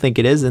they don't think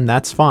it is, and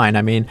that's fine.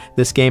 I mean,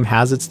 this game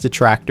has its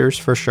detractors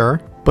for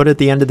sure, but at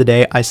the end of the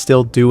day, I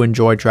still do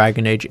enjoy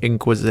Dragon Age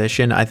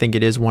Inquisition. I think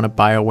it is one of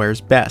BioWare's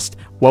best.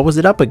 What was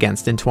it up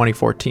against in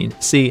 2014?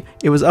 See,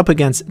 it was up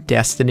against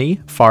Destiny,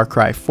 Far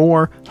Cry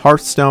 4,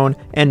 Hearthstone,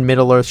 and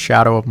Middle-earth: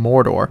 Shadow of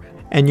Mordor.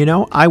 And you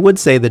know, I would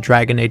say the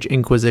Dragon Age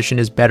Inquisition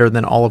is better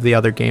than all of the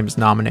other games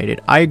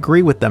nominated. I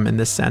agree with them in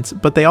this sense,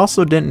 but they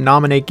also didn't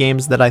nominate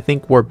games that I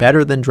think were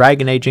better than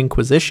Dragon Age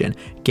Inquisition.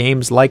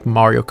 Games like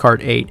Mario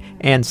Kart 8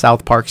 and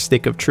South Park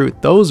Stick of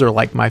Truth. Those are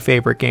like my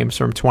favorite games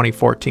from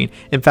 2014.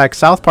 In fact,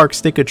 South Park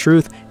Stick of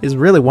Truth is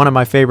really one of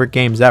my favorite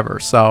games ever,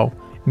 so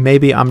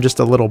Maybe I'm just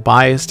a little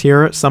biased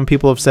here. Some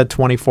people have said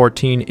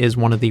 2014 is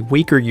one of the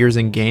weaker years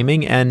in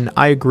gaming, and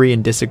I agree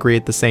and disagree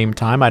at the same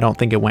time. I don't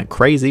think it went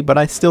crazy, but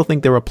I still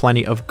think there were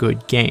plenty of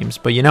good games.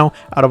 But you know,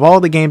 out of all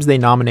the games they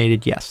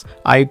nominated, yes,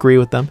 I agree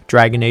with them.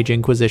 Dragon Age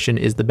Inquisition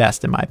is the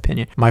best in my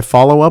opinion. My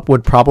follow-up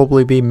would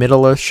probably be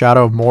Middle-earth: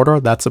 Shadow of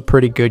Mordor. That's a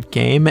pretty good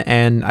game,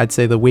 and I'd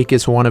say the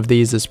weakest one of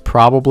these is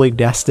probably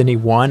Destiny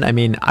 1. I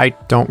mean, I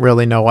don't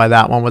really know why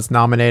that one was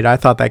nominated. I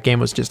thought that game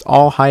was just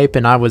all hype,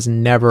 and I was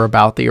never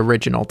about the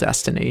original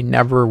Destiny.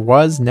 Never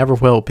was, never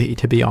will be,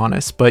 to be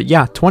honest. But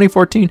yeah,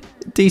 2014,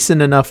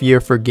 decent enough year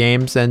for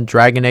games, and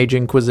Dragon Age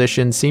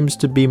Inquisition seems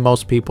to be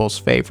most people's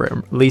favorite.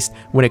 At least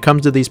when it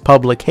comes to these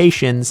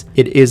publications,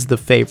 it is the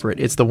favorite.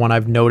 It's the one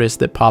I've noticed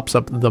that pops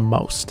up the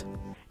most.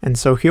 And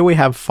so here we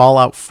have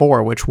Fallout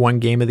 4, which won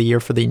Game of the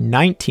Year for the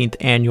 19th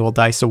Annual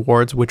DICE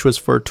Awards, which was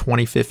for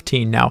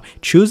 2015. Now,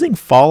 choosing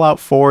Fallout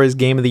 4 as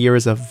Game of the Year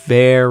is a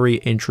very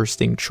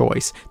interesting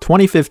choice.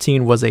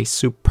 2015 was a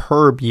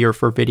superb year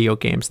for video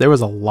games. There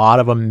was a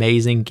lot of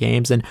amazing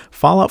games, and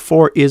Fallout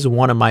 4 is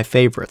one of my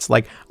favorites.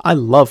 Like, I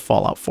love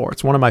Fallout 4.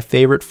 It's one of my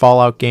favorite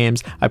Fallout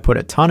games. I put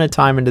a ton of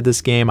time into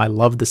this game. I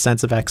love the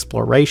sense of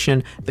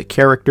exploration, the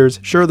characters.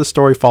 Sure, the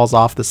story falls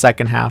off the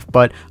second half,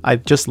 but I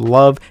just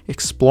love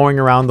exploring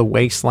around the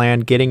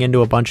wasteland, getting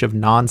into a bunch of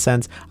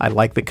nonsense. I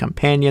like the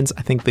companions.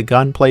 I think the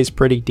gunplay's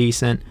pretty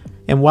decent.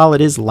 And while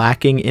it is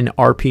lacking in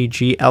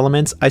RPG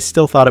elements, I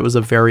still thought it was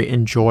a very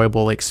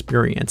enjoyable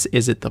experience.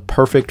 Is it the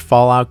perfect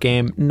Fallout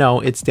game? No,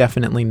 it's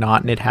definitely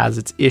not, and it has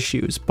its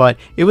issues. But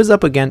it was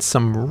up against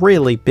some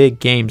really big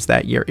games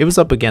that year. It was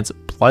up against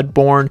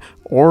Bloodborne,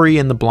 Ori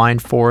and the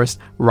Blind Forest,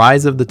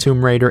 Rise of the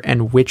Tomb Raider,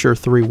 and Witcher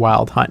 3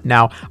 Wild Hunt.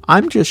 Now,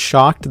 I'm just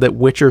shocked that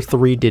Witcher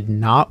 3 did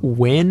not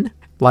win.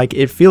 Like,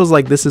 it feels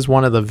like this is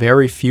one of the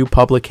very few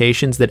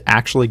publications that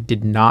actually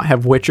did not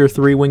have Witcher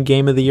 3 win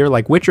Game of the Year.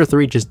 Like, Witcher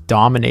 3 just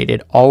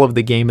dominated all of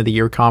the Game of the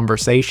Year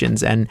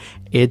conversations, and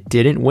it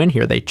didn't win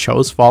here. They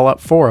chose Fallout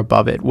 4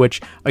 above it,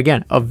 which,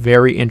 again, a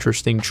very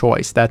interesting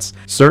choice. That's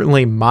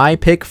certainly my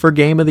pick for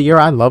Game of the Year.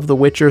 I love The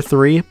Witcher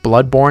 3.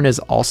 Bloodborne is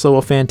also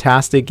a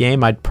fantastic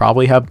game. I'd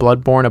probably have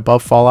Bloodborne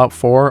above Fallout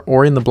 4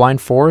 or in the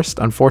Blind Forest.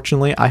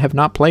 Unfortunately, I have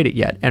not played it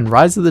yet. And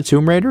Rise of the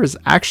Tomb Raider is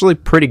actually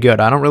pretty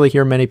good. I don't really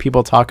hear many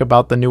people talk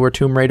about the newer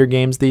Tomb Raider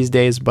games these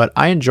days, but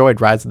I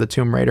enjoyed Rise of the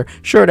Tomb Raider.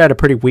 Sure, it had a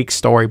pretty weak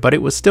story, but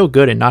it was still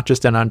good and not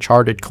just an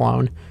Uncharted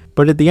clone.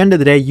 But at the end of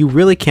the day, you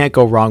really can't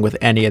go wrong with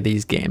any of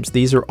these games.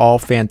 These are all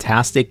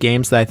fantastic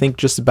games that I think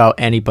just about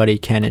anybody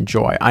can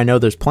enjoy. I know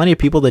there's plenty of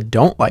people that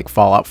don't like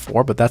Fallout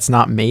 4, but that's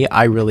not me.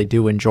 I really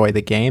do enjoy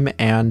the game,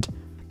 and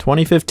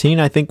 2015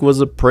 I think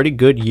was a pretty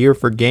good year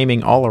for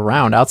gaming all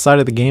around. Outside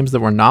of the games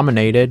that were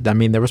nominated, I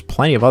mean, there was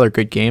plenty of other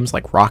good games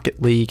like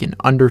Rocket League and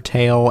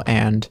Undertale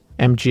and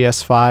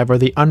MGS5 or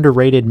the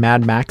underrated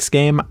Mad Max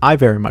game. I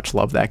very much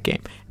love that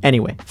game.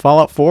 Anyway,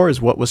 Fallout 4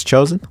 is what was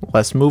chosen.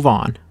 Let's move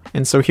on.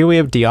 And so here we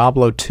have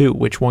Diablo 2,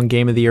 which won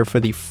Game of the Year for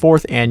the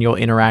 4th Annual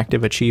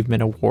Interactive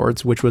Achievement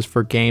Awards, which was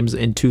for games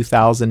in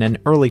 2000 and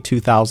early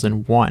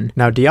 2001.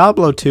 Now,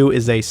 Diablo 2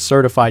 is a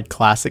certified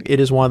classic.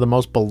 It is one of the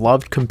most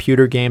beloved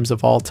computer games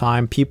of all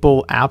time.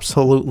 People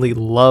absolutely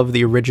love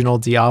the original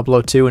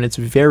Diablo 2, and it's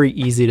very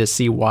easy to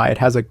see why. It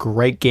has a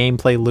great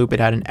gameplay loop, it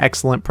had an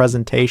excellent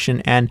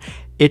presentation, and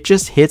it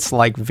just hits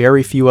like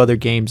very few other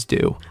games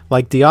do.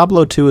 Like,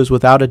 Diablo 2 is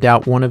without a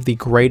doubt one of the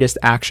greatest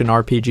action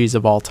RPGs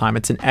of all time.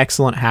 It's an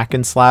excellent hack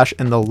and slash,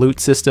 and the loot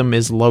system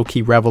is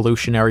low-key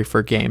revolutionary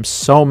for games.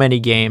 So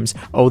many games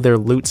owe their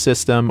loot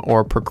system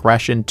or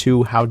progression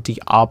to how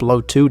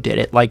Diablo 2 did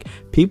it. Like,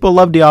 people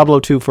love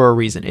Diablo 2 for a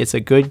reason. It's a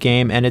good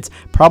game, and it's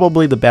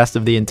probably the best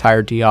of the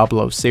entire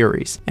Diablo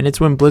series. And it's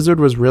when Blizzard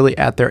was really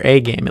at their A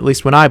game, at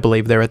least when I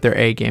believe they're at their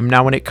A game.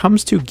 Now, when it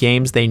comes to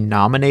games they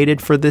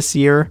nominated for this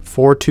year,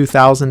 for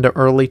 2000 to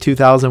early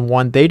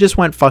 2001, they just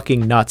went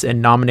fucking nuts and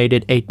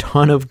nominated a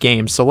ton of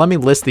games. So let me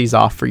list these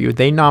off for you.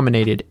 They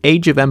nominated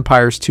Age of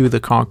Empires 2: The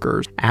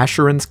Conquerors,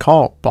 Asheron's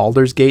Call,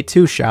 Baldur's Gate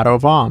 2: Shadow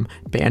of Amn,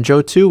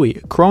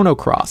 Banjo-Tooie, Chrono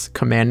Cross,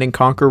 Command &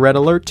 Conquer Red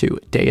Alert 2,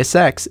 Deus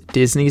Ex,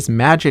 Disney's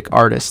Magic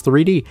Artist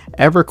 3D,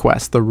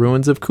 EverQuest, The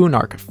Ruins of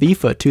Kunark,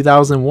 FIFA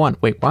 2001,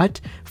 wait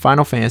what?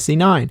 Final Fantasy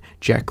IX,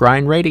 Jet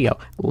Grind Radio,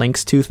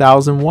 Lynx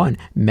 2001,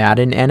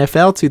 Madden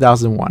NFL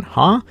 2001,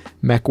 huh?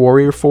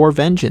 MechWarrior 4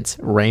 Vengeance,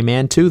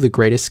 Rayman 2 The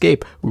Great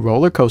Escape,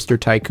 Roller Coaster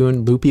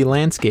Tycoon Loopy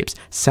Landscapes,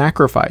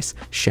 Sacrifice,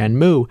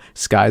 Shenmue,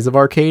 Skies of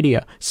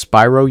Arcadia,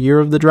 Spyro Year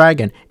of the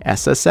Dragon,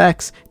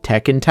 SSX,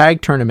 Tekken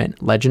Tag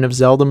Tournament, Legend of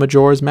Zelda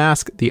Majora's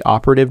Mask, The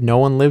Operative No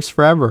One Lives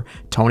Forever,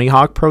 Tony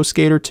Hawk Pro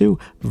Skater 2,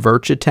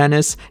 Virtua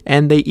Tennis,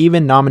 and they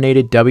even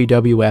nominated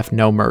WWF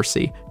No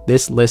Mercy.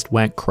 This list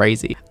went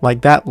crazy.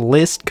 Like, that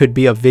list could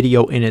be a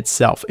video in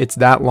itself. It's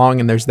that long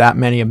and there's that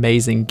many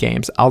amazing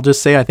games. I'll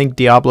just say I think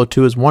Diablo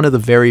 2 is one of the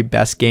very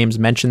best games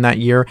mentioned that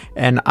year,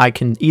 and I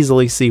can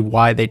easily see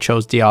why they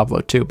chose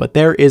Diablo 2, but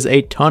there is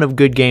a ton of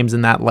good games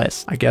in that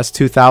list. I guess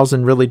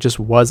 2000 really just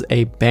was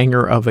a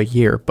banger of a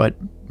year, but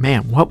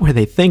man, what were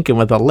they thinking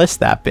with a list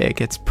that big?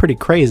 It's pretty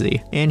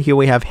crazy. And here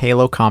we have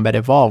Halo Combat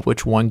Evolved,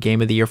 which won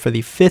Game of the Year for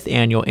the 5th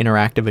Annual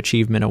Interactive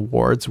Achievement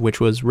Awards,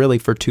 which was really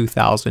for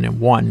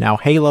 2001. Now,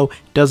 Halo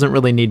doesn't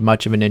really need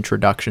much of an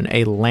introduction,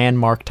 a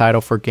landmark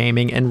title for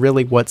gaming and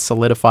really what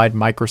solidified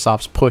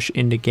Microsoft's push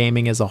into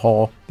gaming as a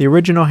whole. The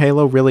original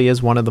Halo really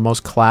is one of the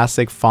most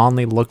classic,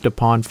 fondly looked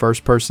upon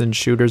first-person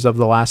shooters of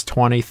the last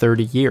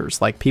 20-30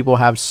 years. Like, people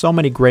have so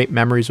many great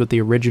memories with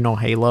the original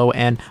Halo,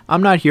 and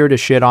I'm not here to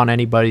shit on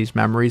anybody's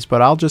memories,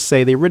 but I'll just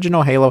say the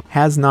original Halo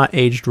has not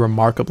aged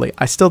remarkably.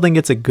 I still think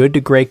it's a good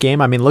to great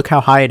game. I mean, look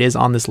how high it is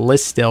on this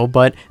list still,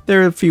 but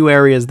there are a few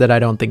areas that I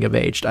don't think have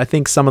aged. I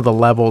think some of the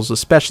levels,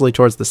 especially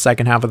towards the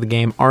second half of the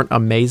game, aren't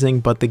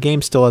amazing, but the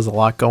game still has a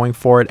lot going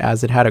for it,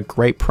 as it had a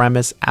great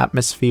premise,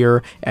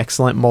 atmosphere,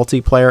 excellent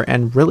multiplayer,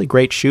 and really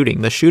great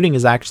shooting. The shooting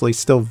is actually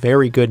still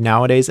very good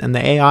nowadays, and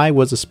the AI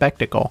was a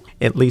spectacle,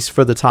 at least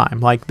for the time.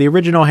 Like, the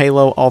original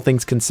Halo, all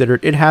things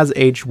considered, it has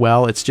aged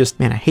well. It's just,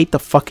 man, I hate the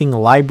fucking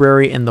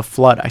library and the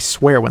Flood. I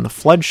swear, when the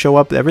Flood show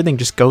up, everything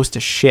just goes to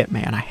shit,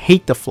 man. I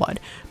hate the Flood.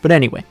 But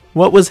anyway,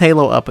 what was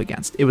Halo up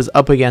against? It was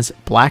up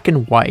against Black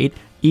and White,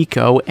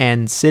 Eco,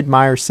 and Sid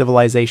Meier's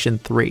Civilization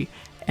 3,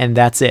 and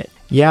that's it.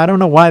 Yeah, I don't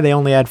know why they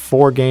only had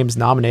 4 games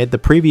nominated. The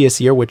previous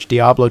year, which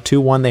Diablo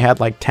 2 won, they had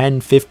like 10,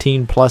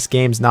 15 plus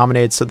games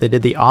nominated, so they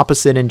did the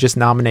opposite and just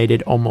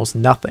nominated almost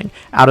nothing.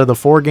 Out of the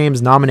 4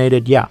 games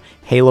nominated, yeah,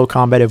 Halo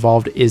Combat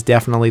Evolved is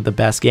definitely the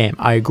best game.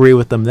 I agree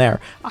with them there.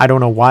 I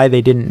don't know why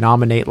they didn't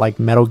nominate like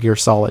Metal Gear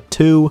Solid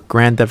 2,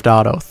 Grand Theft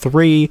Auto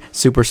 3,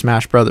 Super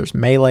Smash Bros.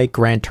 Melee,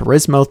 Gran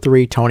Turismo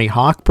 3, Tony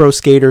Hawk Pro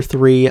Skater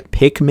 3,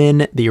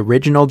 Pikmin, the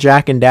original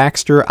Jak and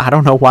Daxter. I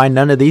don't know why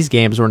none of these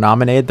games were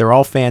nominated. They're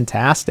all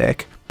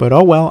fantastic. But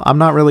oh well, I'm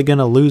not really going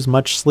to lose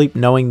much sleep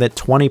knowing that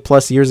 20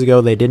 plus years ago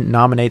they didn't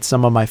nominate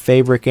some of my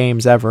favorite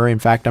games ever. In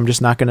fact, I'm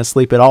just not going to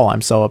sleep at all.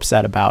 I'm so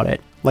upset about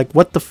it. Like,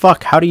 what the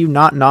fuck? How do you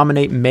not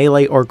nominate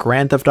Melee or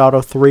Grand Theft Auto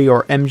 3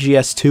 or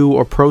MGS2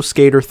 or Pro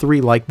Skater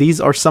 3? Like,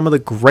 these are some of the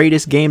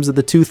greatest games of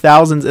the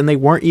 2000s and they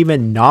weren't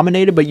even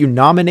nominated, but you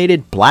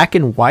nominated Black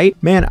and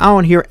White? Man, I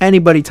don't hear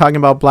anybody talking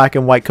about Black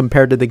and White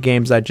compared to the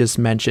games I just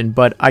mentioned,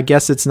 but I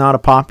guess it's not a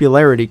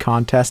popularity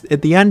contest.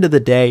 At the end of the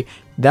day,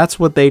 that's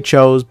what they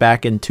chose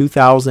back in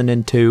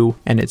 2002,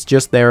 and it's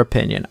just their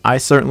opinion. I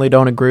certainly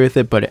don't agree with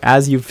it, but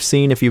as you've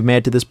seen, if you've made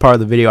it to this part of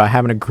the video, I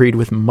haven't agreed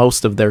with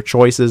most of their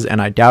choices, and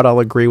I doubt I'll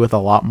agree with a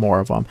lot more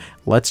of them.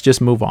 Let's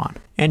just move on.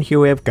 And here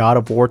we have God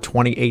of War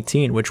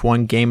 2018, which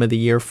won Game of the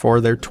Year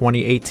for their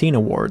 2018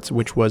 awards,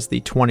 which was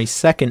the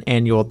 22nd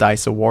Annual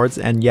DICE Awards,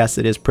 and yes,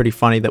 it is pretty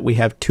funny that we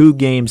have 2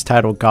 games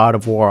titled God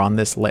of War on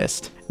this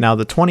list. Now,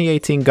 the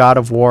 2018 God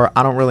of War,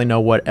 I don't really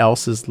know what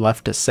else is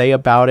left to say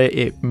about it.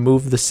 It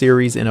moved the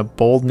series in a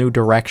bold new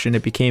direction.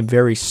 It became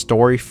very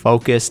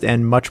story-focused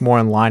and much more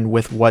in line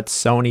with what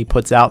Sony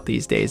puts out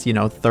these days. You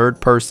know,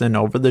 third-person,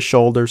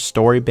 over-the-shoulder,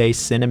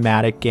 story-based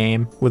cinematic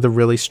game with a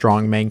really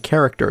strong main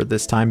character,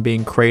 this time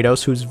being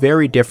Kratos, who's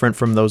very different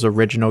from those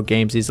original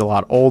games. He's a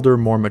lot older,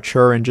 more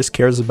mature, and just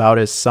cares about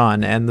his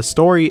son. And the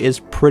story is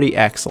pretty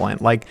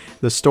excellent. Like,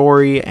 the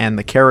story and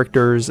the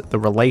characters, the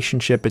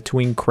relationship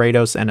between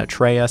Kratos and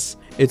Atreus,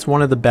 it's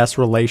one of the best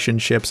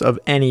relationships of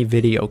any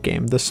video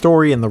game. The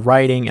story and the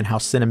writing and how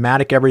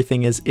cinematic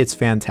everything is, it's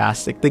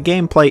fantastic. The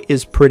gameplay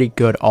is pretty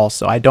good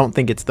also. I don't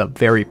think it's the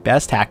very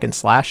best hack and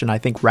slash, and I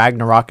think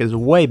Ragnarok is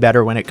way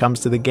better when it comes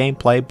to the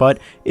gameplay, but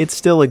it's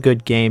still a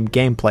good game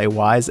gameplay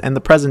wise, and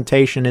the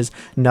presentation is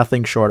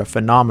nothing short of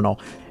phenomenal.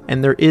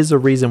 And there is a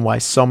reason why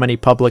so many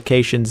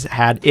publications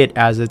had it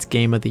as its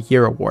Game of the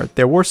Year award.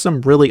 There were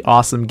some really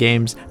awesome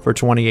games for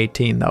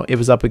 2018 though. It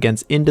was up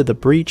against Into the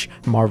Breach,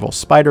 Marvel's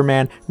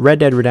Spider-Man, Red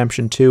Dead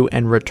Redemption 2,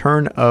 and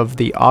Return of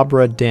the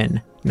Obra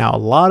Dinn. Now, a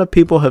lot of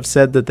people have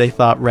said that they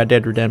thought Red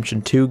Dead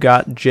Redemption 2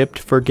 got gypped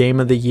for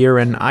Game of the Year,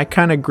 and I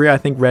kind of agree. I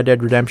think Red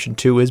Dead Redemption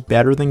 2 is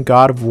better than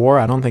God of War.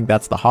 I don't think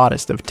that's the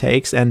hottest of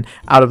takes, and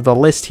out of the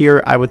list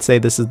here, I would say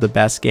this is the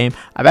best game.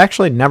 I've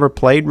actually never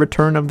played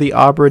Return of the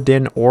Obra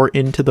Dinn or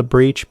Into the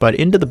Breach, but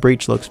Into the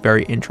Breach looks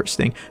very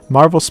interesting.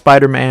 Marvel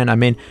Spider-Man, I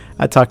mean,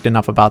 I talked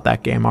enough about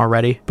that game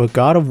already, but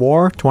God of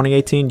War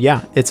 2018,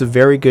 yeah, it's a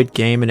very good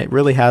game, and it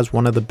really has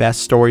one of the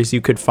best stories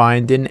you could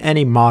find in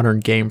any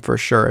modern game for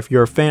sure. If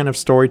you're a fan of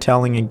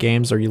storytelling in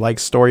games, or you like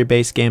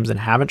story-based games and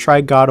haven't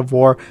tried God of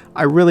War,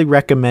 I really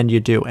recommend you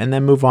do, and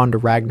then move on to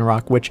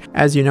Ragnarok, which,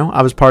 as you know,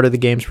 I was part of the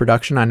game's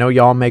production. I know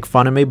y'all make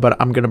fun of me, but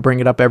I'm going to bring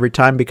it up every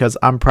time because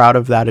I'm proud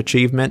of that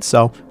achievement,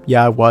 so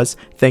yeah, I was.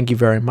 Thank you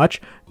very much.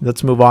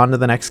 Let's move on to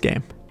the next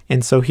game.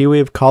 And so here we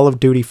have Call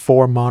of Duty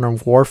 4 Modern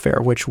Warfare,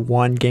 which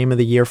won Game of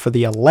the Year for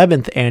the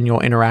 11th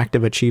Annual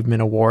Interactive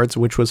Achievement Awards,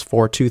 which was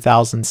for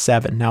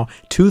 2007. Now,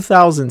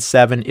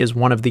 2007 is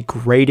one of the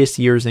greatest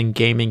years in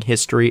gaming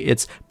history.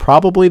 It's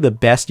probably the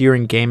best year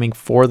in gaming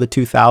for the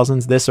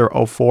 2000s, this or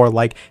 04.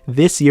 Like,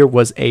 this year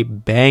was a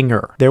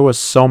banger. There was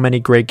so many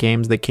great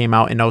games that came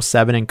out in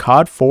 07, and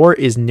COD 4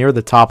 is near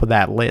the top of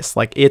that list.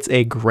 Like, it's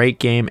a great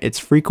game. It's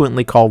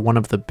frequently called one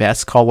of the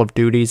best Call of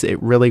Duties.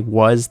 It really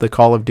was the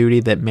Call of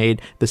Duty that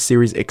made the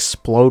series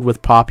explode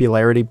with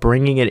popularity.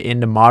 Bringing it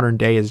into modern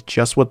day is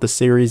just what the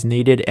series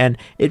needed, and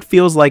it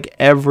feels like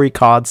every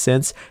COD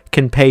since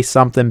can pay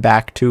something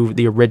back to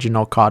the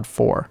original COD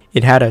 4.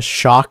 It had a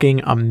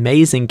shocking,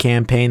 amazing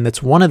campaign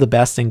that's one of the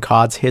best in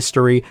COD's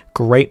history,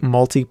 great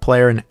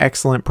multiplayer and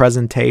excellent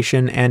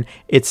presentation, and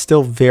it's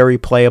still very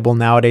playable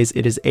nowadays.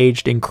 It has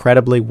aged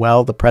incredibly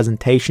well. The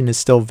presentation is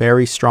still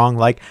very strong.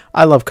 Like,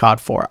 I love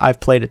COD 4. I've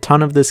played a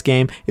ton of this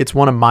game. It's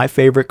one of my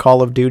favorite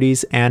Call of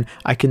Duties, and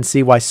I can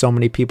see why so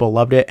many people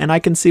loved it, and I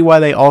can see why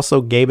they also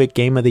gave it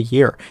Game of the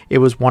Year. It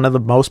was one of the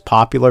most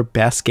popular,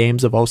 best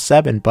games of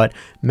 07, but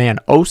man,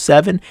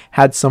 07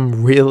 had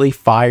some really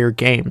fire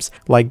games.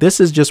 Like,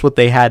 this is just what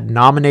they had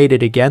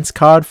nominated against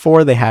COD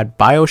 4. They had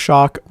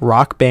BioShock,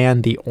 Rock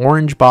Band, The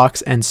Orange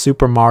Box, and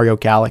Super Mario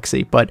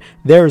Galaxy, but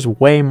there's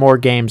way more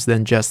games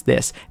than just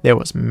this. There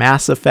was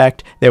Mass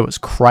Effect, there was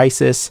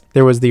Crysis,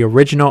 there was the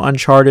original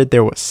Uncharted,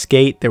 there was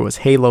Skate, there was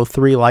Halo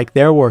 3. Like,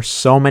 there were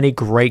so many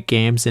great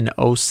games in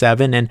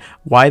 07, and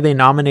why they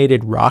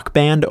nominated Rock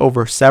Band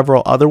over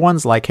several other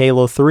ones like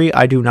Halo 3,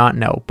 I do not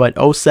know, but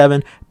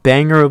 07,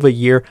 banger of a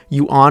year.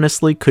 You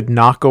honestly could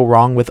not go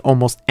wrong with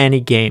almost any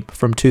game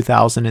from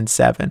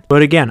 2007.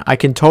 But again, I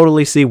can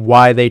totally see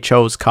why they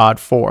chose COD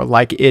 4.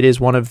 Like, it is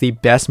one of the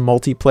best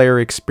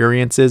multiplayer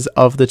experiences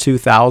of the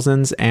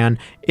 2000s, and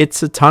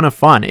it's a ton of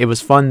fun. It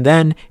was fun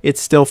then, it's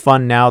still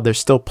fun now. There's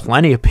still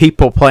plenty of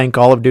people playing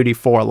Call of Duty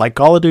 4. Like,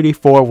 Call of Duty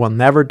 4 will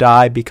never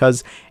die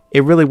because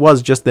it really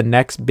was just the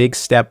next big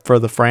step for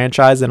the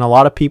franchise, and a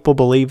lot of people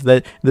believe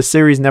that the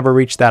series never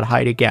reached that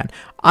height again.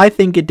 I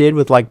think it did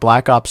with like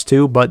Black Ops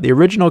 2, but the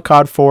original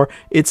COD 4,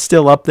 it's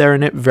still up there,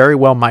 and it very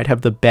well might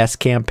have the best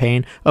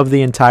campaign of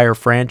the entire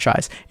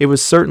franchise. It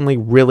was certainly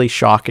really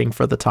shocking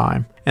for the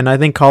time. And I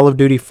think Call of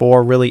Duty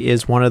 4 really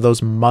is one of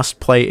those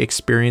must-play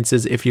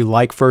experiences if you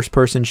like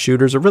first-person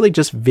shooters or really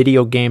just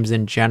video games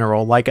in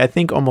general. Like, I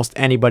think almost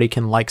anybody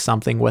can like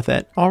something with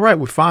it. Alright,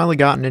 we've finally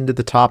gotten into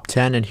the top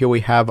 10, and here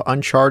we have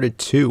Uncharted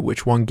 2,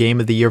 which won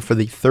Game of the Year for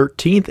the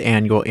 13th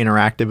Annual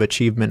Interactive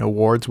Achievement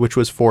Awards, which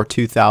was for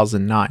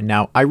 2009.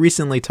 Now, I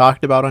recently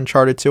talked about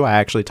Uncharted 2. I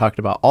actually talked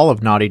about all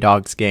of Naughty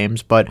Dog's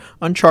games, but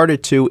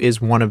Uncharted 2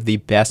 is one of the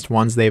best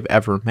ones they've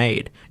ever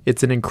made.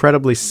 It's an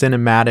incredibly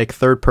cinematic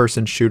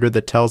third-person shooter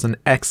that tells an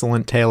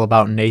excellent tale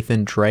about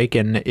Nathan Drake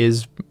and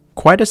is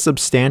quite a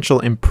substantial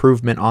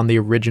improvement on the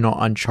original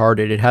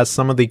Uncharted. It has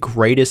some of the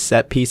greatest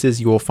set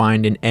pieces you will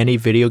find in any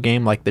video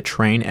game, like the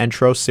train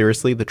intro.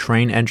 Seriously, the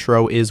train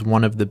intro is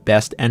one of the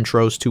best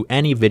intros to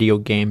any video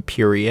game,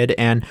 period.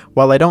 And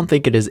while I don't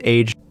think it has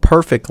aged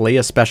perfectly,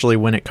 especially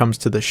when it comes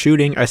to the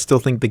shooting, I still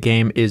think the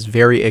game is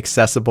very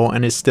accessible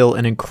and is still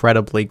an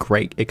incredibly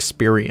great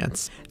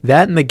experience.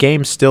 That and the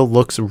game still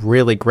looks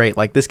really great.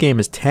 Like, this game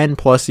is 10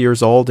 plus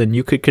years old, and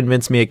you could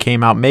convince me it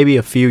came out maybe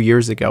a few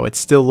years ago. It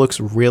still looks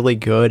really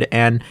good,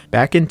 and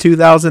back in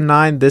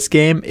 2009, this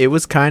game, it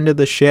was kind of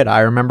the shit. I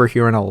remember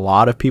hearing a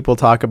lot of people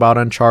talk about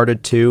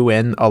Uncharted 2,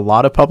 and a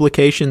lot of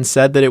publications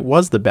said that it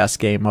was the best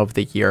game of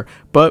the year.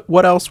 But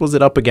what else was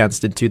it up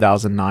against in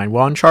 2009?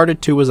 Well,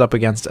 Uncharted 2 was up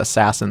against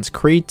Assassin's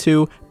Creed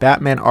 2,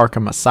 Batman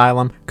Arkham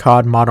Asylum,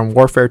 COD Modern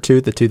Warfare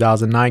 2, the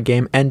 2009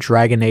 game, and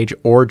Dragon Age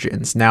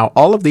Origins. Now,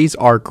 all of these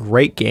are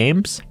great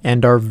games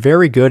and are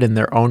very good in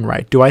their own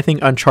right. Do I think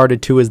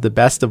Uncharted 2 is the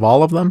best of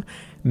all of them?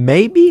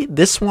 Maybe.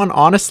 This one,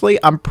 honestly,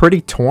 I'm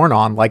pretty torn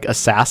on. Like,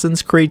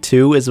 Assassin's Creed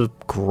 2 is a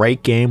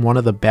great game, one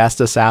of the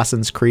best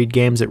Assassin's Creed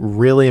games. It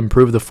really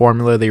improved the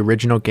formula of the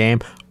original game.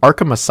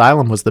 Arkham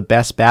Asylum was the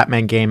best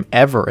Batman game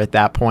ever at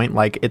that point.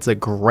 Like, it's a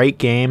great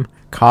game.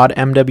 COD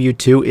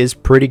MW2 is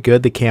pretty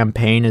good. The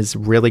campaign is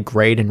really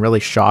great and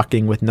really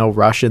shocking with no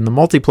Russian. The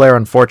multiplayer,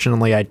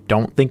 unfortunately, I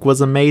don't think was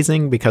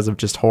amazing because of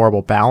just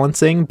horrible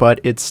balancing,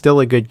 but it's still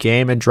a good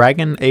game. And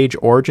Dragon Age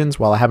Origins,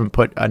 while I haven't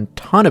put a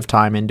ton of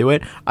time into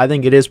it, I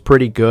think it is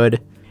pretty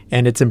good.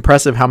 And it's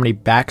impressive how many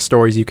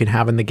backstories you can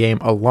have in the game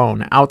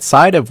alone.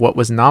 Outside of what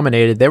was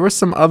nominated, there were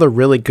some other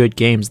really good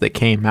games that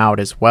came out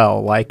as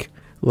well, like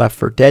Left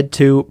 4 Dead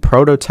 2,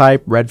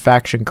 Prototype, Red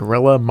Faction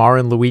Guerrilla,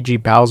 Mario & Luigi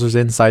Bowser's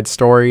Inside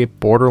Story,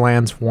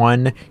 Borderlands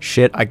 1,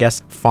 shit, I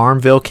guess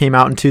Farmville came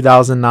out in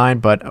 2009,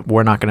 but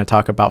we're not going to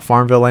talk about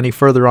Farmville any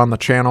further on the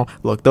channel.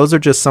 Look, those are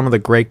just some of the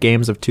great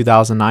games of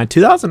 2009.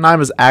 2009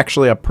 was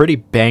actually a pretty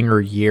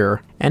banger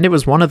year. And it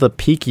was one of the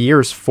peak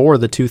years for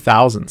the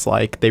 2000s.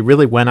 Like, they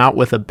really went out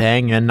with a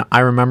bang, and I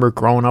remember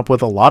growing up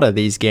with a lot of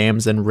these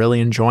games and really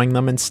enjoying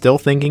them and still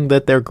thinking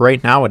that they're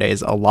great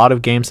nowadays. A lot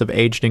of games have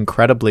aged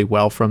incredibly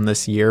well from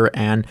this year,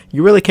 and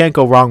you really can't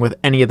go wrong with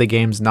any of the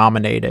games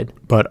nominated.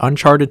 But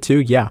Uncharted 2,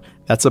 yeah,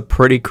 that's a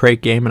pretty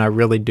great game, and I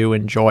really do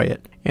enjoy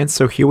it. And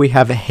so here we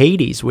have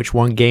Hades, which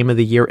won Game of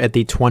the Year at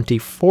the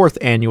 24th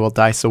Annual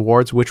DICE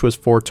Awards, which was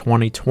for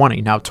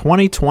 2020. Now,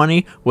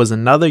 2020 was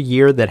another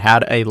year that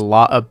had a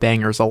lot of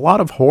bangers. A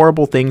lot of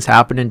horrible things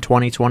happened in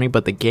 2020,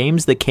 but the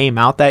games that came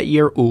out that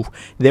year, ooh,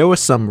 there was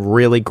some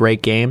really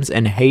great games,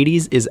 and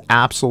Hades is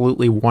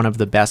absolutely one of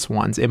the best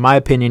ones. In my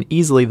opinion,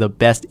 easily the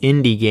best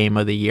indie game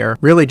of the year.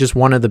 Really just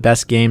one of the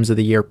best games of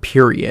the year,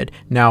 period.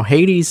 Now,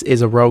 Hades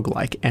is a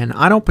roguelike, and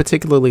I don't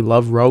particularly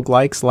love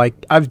roguelikes. Like,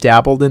 I've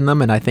dabbled in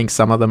them, and I think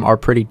some of them are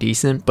pretty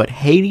decent, but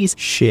Hades,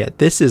 shit,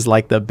 this is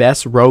like the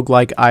best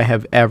roguelike I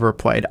have ever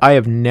played. I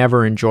have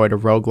never enjoyed a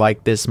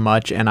roguelike this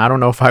much, and I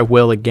don't know if I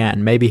will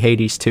again. Maybe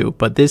Hades 2,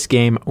 but this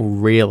game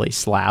really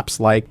slaps.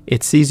 Like,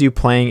 it sees you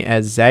playing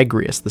as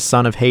Zagreus, the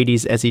son of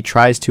Hades, as he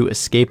tries to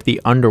escape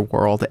the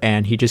underworld,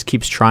 and he just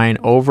keeps trying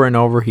over and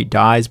over. He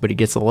dies, but he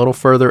gets a little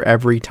further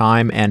every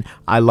time, and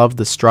I love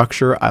the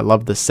structure, I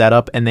love the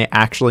setup, and they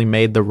actually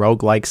made the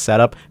roguelike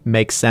setup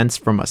make sense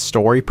from a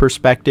story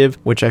perspective,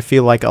 which I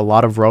feel like a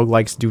lot of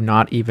roguelikes do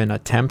not even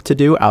attempt to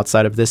do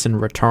outside of this and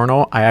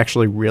Returnal. I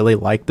actually really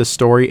like the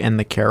story and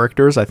the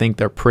characters. I think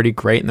they're pretty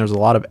great, and there's a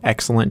lot of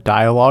excellent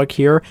dialogue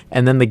here.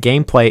 And then the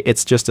gameplay,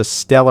 it's just a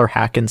stellar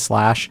hack and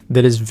slash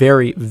that is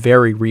very,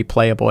 very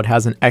replayable. It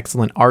has an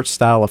excellent art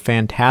style, a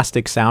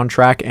fantastic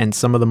soundtrack, and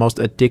some of the most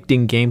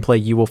addicting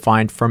gameplay you will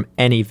find from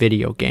any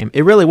video game.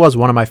 It really was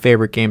one of my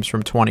favorite games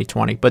from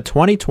 2020, but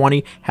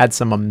 2020 had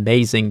some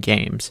amazing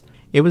games.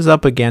 It was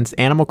up against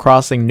Animal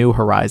Crossing New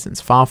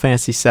Horizons, Final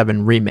Fantasy VII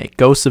Remake,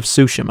 Ghost of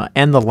Tsushima,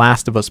 and The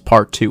Last of Us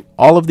Part 2.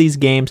 All of these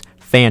games,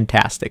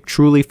 fantastic,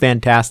 truly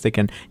fantastic,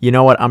 and you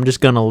know what, I'm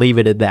just gonna leave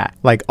it at that.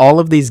 Like, all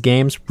of these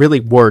games really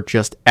were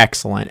just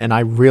excellent, and I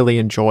really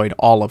enjoyed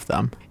all of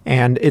them.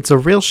 And it's a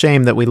real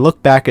shame that we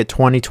look back at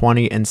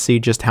 2020 and see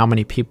just how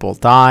many people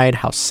died,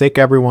 how sick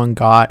everyone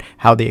got,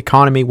 how the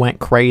economy went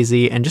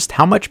crazy, and just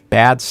how much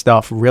bad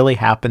stuff really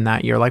happened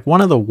that year. Like, one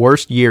of the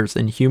worst years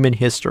in human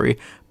history.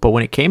 But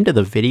when it came to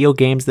the video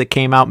games that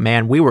came out,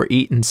 man, we were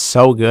eating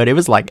so good. It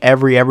was like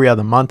every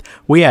other month,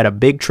 we had a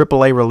big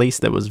AAA release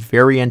that was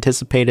very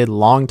anticipated,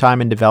 long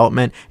time in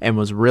development, and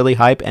was really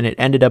hype, and it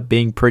ended up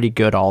being pretty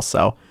good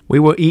also. We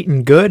were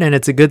eating good, and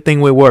it's a good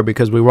thing we were,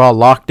 because we were all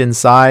locked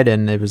inside,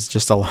 and it was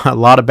just a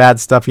lot of bad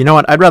stuff. You know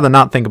what? I'd rather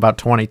not think about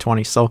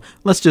 2020, so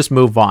let's just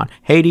move on.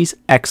 Hades,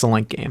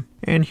 excellent game.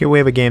 And here we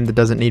have a game that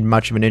doesn't need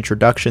much of an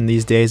introduction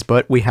these days,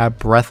 but we have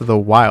Breath of the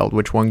Wild,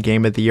 which won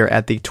Game of the Year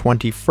at the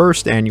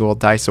 21st Annual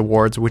DICE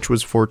Awards, which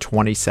was for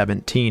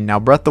 2017. Now,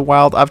 Breath of the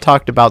Wild, I've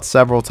talked about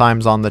several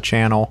times on the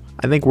channel.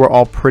 I think we're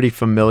all pretty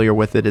familiar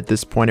with it at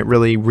this point. It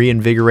really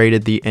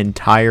reinvigorated the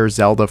entire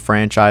Zelda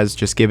franchise,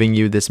 just giving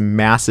you this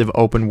massive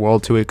open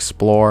world to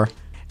explore.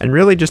 And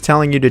really just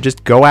telling you to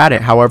just go at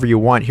it however you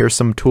want. Here's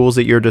some tools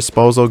at your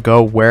disposal.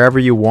 Go wherever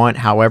you want,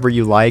 however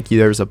you like.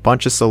 There's a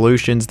bunch of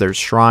solutions. There's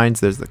shrines.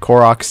 There's the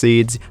Korok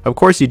seeds. Of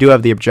course, you do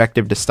have the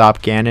objective to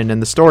stop Ganon,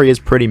 and the story is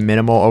pretty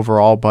minimal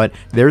overall, but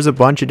there's a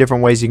bunch of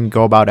different ways you can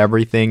go about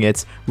everything.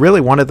 It's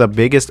really one of the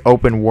biggest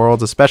open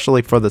worlds,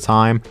 especially for the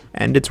time,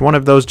 and it's one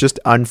of those just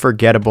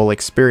unforgettable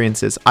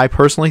experiences. I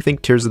personally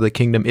think Tears of the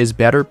Kingdom is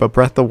better, but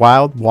Breath of the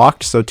Wild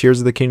walked so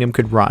Tears of the Kingdom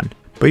could run.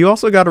 But you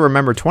also got to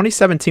remember,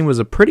 2017 was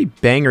a pretty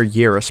banger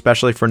year,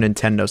 especially for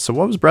Nintendo. So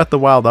what was Breath of the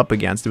Wild up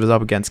against? It was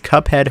up against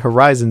Cuphead,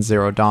 Horizon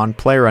Zero Dawn,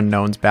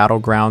 PlayerUnknown's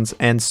Battlegrounds,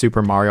 and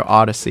Super Mario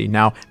Odyssey.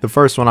 Now, the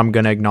first one I'm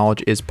going to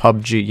acknowledge is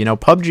PUBG. You know,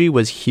 PUBG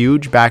was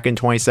huge back in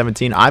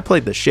 2017. I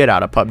played the shit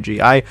out of PUBG.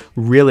 I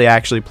really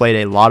actually played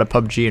a lot of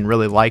PUBG and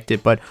really liked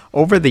it. But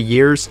over the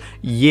years,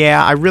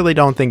 yeah, I really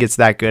don't think it's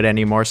that good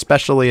anymore,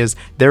 especially as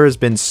there has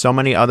been so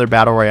many other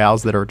Battle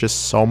Royales that are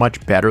just so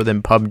much better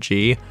than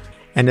PUBG.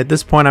 And at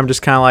this point, I'm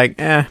just kind of like,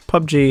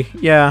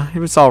 PUBG, yeah, it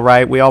was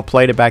alright. We all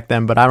played it back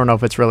then, but I don't know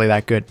if it's really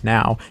that good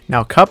now.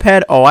 Now,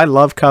 Cuphead, oh, I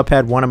love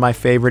Cuphead, one of my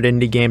favorite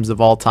indie games of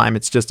all time.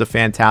 It's just a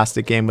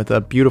fantastic game with a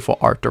beautiful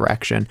art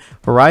direction.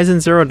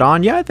 Horizon Zero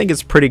Dawn, yeah, I think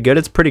it's pretty good.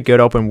 It's a pretty good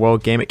open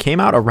world game. It came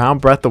out around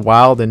Breath of the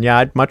Wild, and yeah,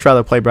 I'd much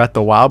rather play Breath of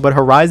the Wild, but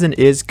Horizon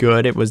is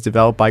good. It was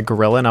developed by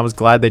Guerrilla, and I was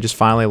glad they just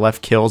finally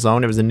left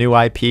Killzone. It was a new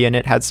IP, and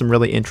it had some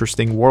really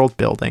interesting world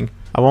building.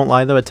 I won't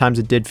lie though, at times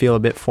it did feel a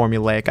bit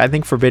formulaic. I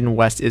think Forbidden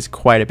West is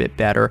quite a bit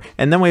better.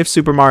 And then we have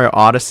Super Mario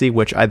Odyssey,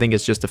 which I think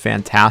is just a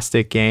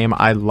fantastic game.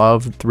 I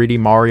love 3D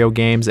Mario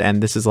games,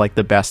 and this is like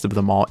the best of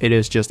them all. It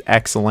is just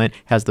excellent,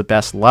 has the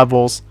best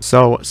levels.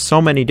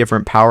 So many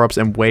different power-ups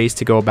and ways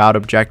to go about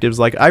objectives.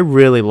 Like, I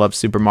really love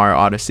Super Mario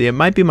Odyssey. It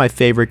might be my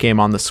favorite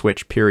game on the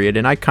Switch, period.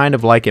 And I kind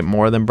of like it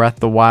more than Breath of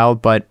the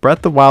Wild, but Breath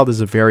of the Wild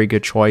is a very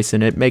good choice,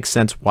 and it makes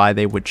sense why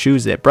they would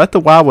choose it. Breath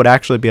of the Wild would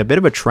actually be a bit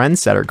of a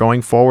trendsetter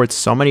going forward.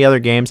 So many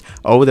other games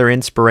owe their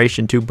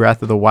inspiration to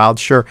Breath of the Wild.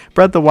 Sure,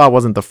 Breath of the Wild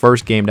wasn't the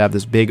first game to have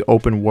this big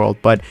open world,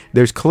 but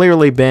there's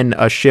clearly been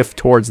a shift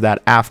towards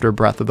that after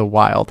Breath of the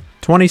Wild.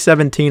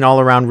 2017 all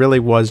around really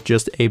was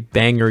just a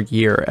banger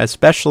year,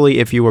 especially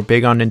if you were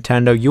big on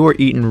Nintendo. You were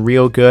eating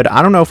real good.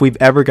 I don't know if we've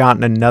ever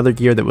gotten another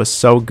year that was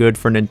so good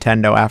for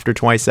Nintendo after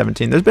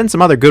 2017. There's been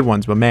some other good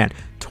ones, but man,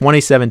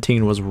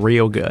 2017 was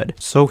real good.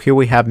 So here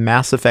we have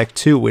Mass Effect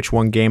 2, which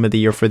won Game of the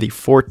Year for the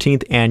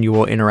 14th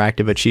Annual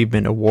Interactive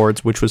Achievement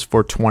Awards, which was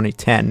for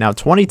 2010. Now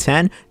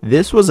 2010,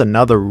 this was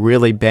another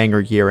really banger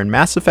year, and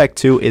Mass Effect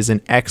 2 is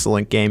an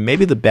excellent game,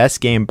 maybe the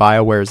best game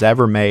BioWare has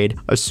ever made,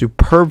 a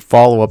superb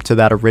follow-up to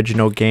that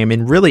original game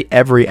in really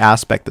every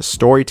aspect. The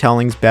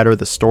storytelling's better,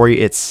 the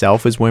story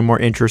itself is way more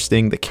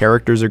interesting, the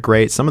characters are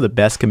great, some of the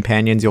best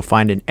companions you'll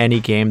find in any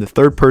game, the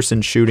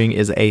third-person shooting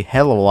is a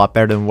hell of a lot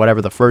better than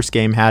whatever the first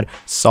game had,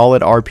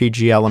 solid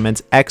RPG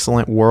elements,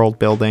 excellent world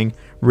building,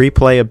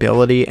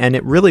 replayability, and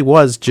it really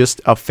was just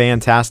a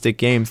fantastic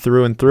game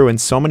through and through, and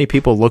so many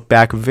people look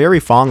back very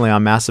fondly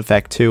on Mass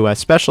Effect 2,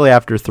 especially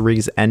after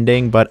 3's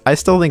ending, but I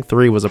still think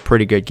 3 was a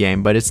pretty good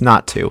game, but it's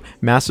not 2.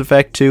 Mass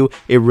Effect 2,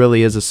 it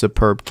really is a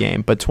superb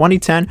game, but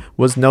 2010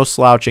 was no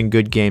slouch in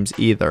good games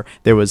either.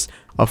 There was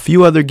a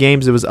few other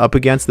games it was up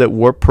against that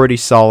were pretty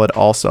solid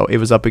also. It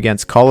was up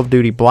against Call of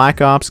Duty Black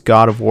Ops,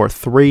 God of War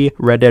 3,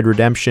 Red Dead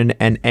Redemption,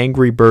 and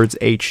Angry Birds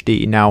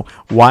HD. Now,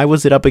 why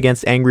was it up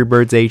against Angry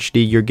Birds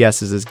HD? Your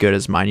guess is as good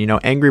as mine. You know,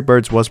 Angry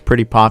Birds was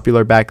pretty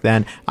popular back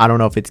then. I don't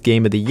know if it's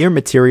Game of the Year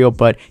material,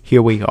 but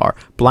here we are.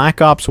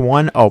 Black Ops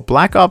 1,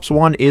 Black Ops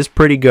 1 is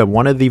pretty good.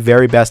 One of the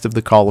very best of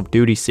the Call of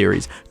Duty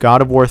series.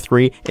 God of War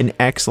 3, an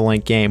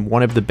excellent game.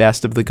 One of the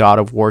best of the God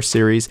of War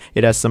series.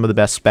 It has some of the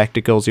best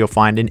spectacles you'll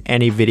find in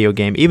any video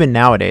game, even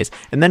nowadays.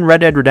 And then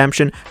Red Dead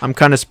Redemption, I'm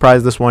kind of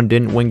surprised this one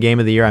didn't win Game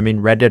of the Year. I mean,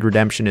 Red Dead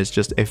Redemption is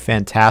just a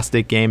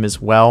fantastic game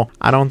as well.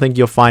 I don't think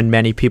you'll find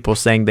many people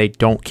saying they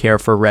don't care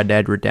for Red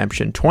Dead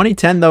Redemption.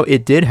 2010, though,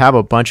 it did have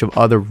a bunch of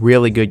other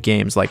really good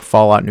games like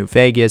Fallout New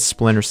Vegas,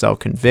 Splinter Cell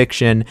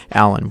Conviction,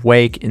 Alan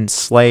Wake,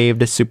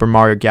 Enslaved, Super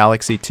Mario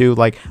Galaxy 2.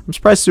 Like, I'm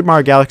surprised Super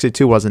Mario Galaxy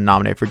 2 wasn't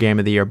nominated for Game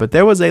of the Year, but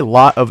there was a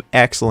lot of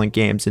excellent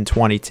games in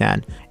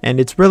 2010. And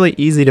it's really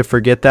easy to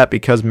forget that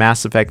because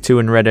Mass Effect 2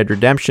 and Red Dead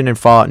Redemption and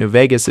Fallout New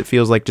Vegas, it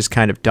feels like just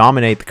kind of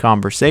dominate the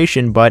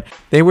conversation, but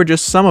they were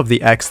just some of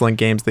the excellent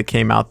games that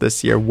came out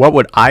this year. What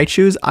would I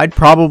choose? I'd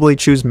probably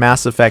choose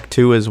Mass Effect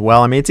 2 as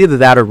well. I mean, it's either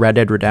that or Red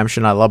Dead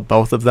Redemption. I love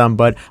both of them,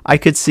 but I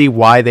could see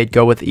why they'd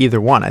go with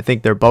either one. I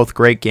think they're both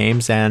great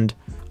games, and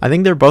I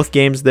think they're both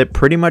games that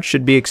pretty much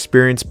should be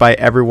experienced by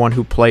everyone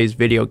who plays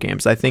video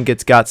games. I think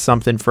it's got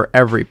something for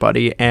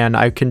everybody, and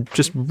I can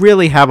just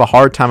really have a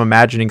hard time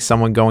imagining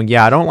someone going,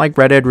 yeah, I don't like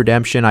Red Dead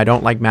Redemption, I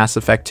don't like Mass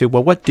Effect 2.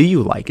 Well, what do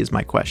you like is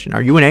my question.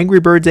 Are you an Angry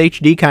Birds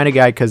HD kind of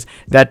guy? Because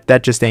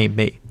that just ain't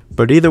me.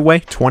 But either way,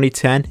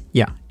 2010,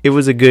 yeah, it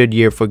was a good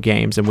year for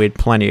games, and we had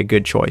plenty of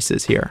good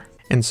choices here.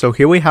 And so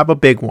here we have a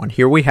big one.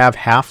 Here we have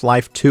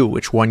Half-Life 2,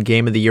 which won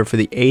Game of the Year for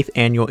the 8th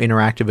Annual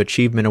Interactive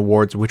Achievement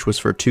Awards, which was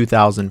for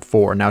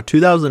 2004. Now,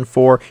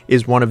 2004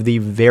 is one of the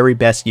very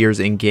best years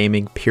in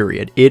gaming,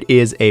 period. It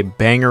is a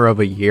banger of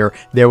a year.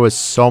 There was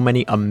so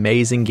many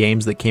amazing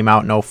games that came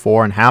out in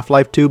 2004, and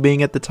Half-Life 2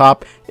 being at the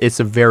top, it's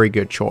a very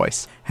good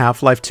choice.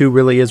 Half-Life 2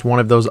 really is one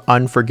of those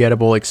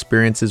unforgettable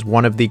experiences,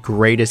 one of the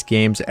greatest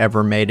games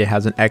ever made. It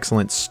has an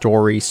excellent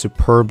story,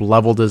 superb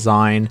level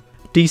design,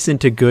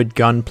 decent to good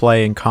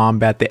gunplay and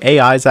combat. The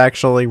AI is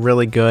actually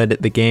really good.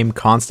 The game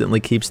constantly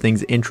keeps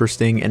things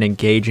interesting and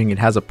engaging. It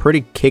has a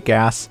pretty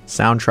kick-ass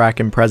soundtrack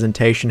and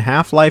presentation.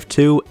 Half-Life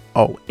 2,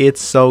 it's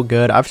so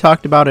good. I've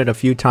talked about it a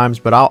few times,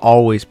 but I'll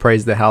always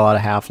praise the hell out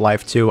of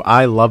Half-Life 2.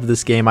 I love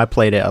this game. I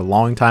played it a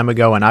long time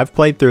ago, and I've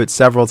played through it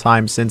several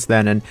times since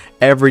then, and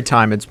every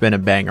time it's been a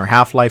banger.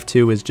 Half-Life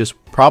 2 is just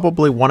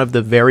probably one of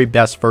the very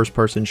best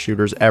first-person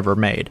shooters ever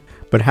made.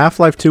 But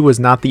Half-Life 2 was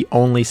not the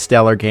only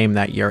stellar game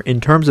that year. In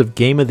terms of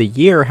Game of the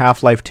Year,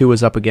 Half-Life 2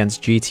 was up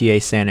against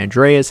GTA San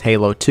Andreas,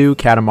 Halo 2,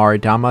 Katamari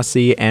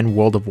Damacy, and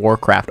World of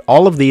Warcraft.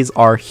 All of these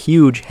are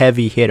huge,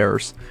 heavy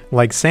hitters.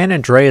 Like, San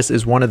Andreas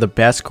is one of the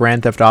best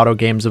Grand Theft Auto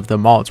games of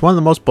them all. It's one of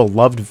the most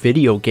beloved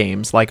video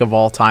games, like, of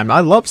all time. I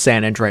love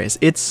San Andreas.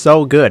 It's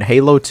so good.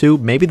 Halo 2,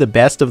 maybe the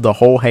best of the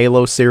whole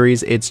Halo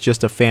series. It's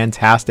just a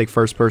fantastic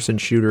first-person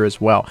shooter as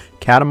well.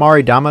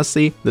 Katamari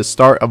Damacy, the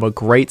start of a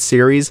great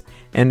series,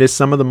 and is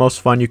some of the most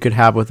fun you could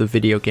have with a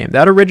video game.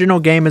 That original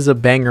game is a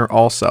banger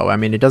also. I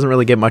mean, it doesn't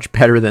really get much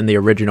better than the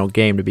original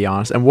game, to be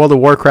honest. And World of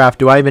Warcraft,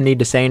 do I even need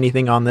to say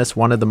anything on this?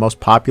 One of the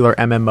most popular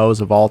MMOs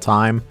of all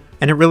time.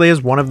 And it really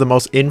is one of the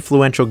most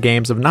influential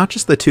games of not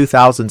just the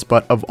 2000s,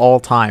 but of all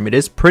time. It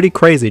is pretty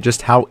crazy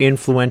just how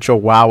influential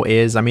WoW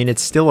is. I mean,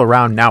 it's still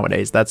around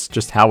nowadays. That's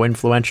just how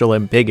influential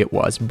and big it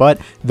was. But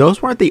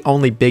those weren't the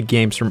only big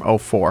games from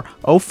 04.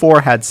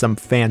 04 had some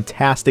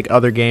fantastic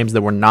other games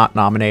that were not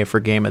nominated for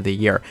Game of the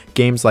Year.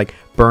 Games like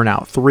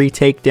Burnout 3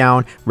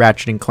 Takedown,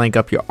 Ratchet & Clank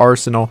Up Your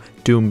Arsenal,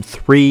 Doom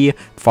 3,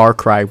 Far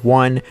Cry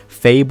 1,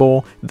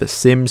 Fable, The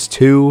Sims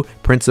 2,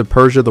 Prince of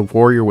Persia The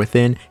Warrior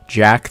Within,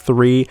 Jak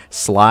 3,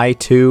 Sly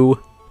 2,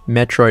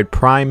 Metroid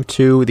Prime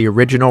 2, the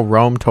original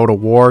Rome Total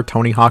War,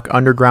 Tony Hawk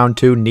Underground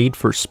 2, Need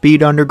for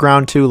Speed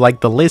Underground 2, like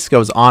the list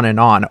goes on and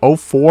on.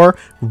 04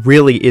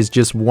 really is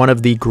just one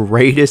of the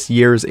greatest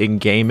years in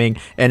gaming,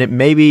 and it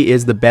maybe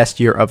is the best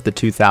year of the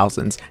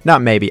 2000s.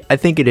 Not maybe, I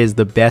think it is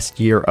the best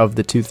year of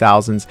the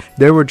 2000s.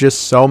 There were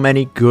just so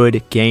many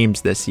good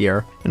games this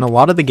year, and a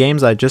lot of the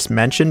games I just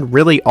mentioned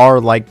really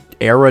are like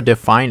era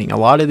defining. A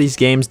lot of these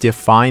games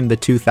define the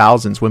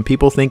 2000s. When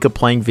people think of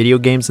playing video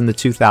games in the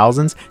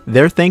 2000s,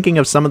 they're thinking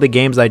of some of the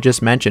games I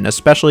just mentioned,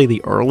 especially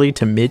the early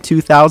to mid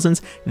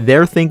 2000s.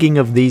 They're thinking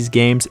of these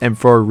games, and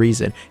for a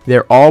reason.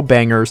 They're all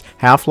bangers.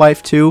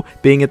 Half-Life 2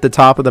 being at the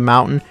top of the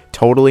mountain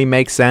totally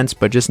makes sense,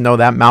 but just know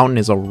that mountain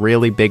is a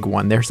really big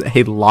one. There's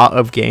a lot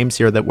of games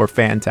here that were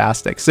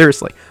fantastic.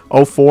 Seriously,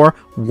 04,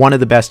 one of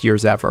the best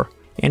years ever.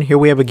 And here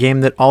we have a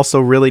game that also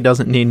really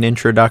doesn't need an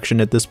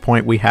introduction at this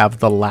point. We have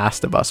The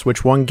Last of Us,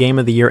 which won Game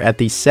of the Year at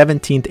the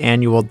 17th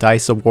Annual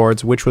DICE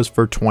Awards, which was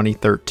for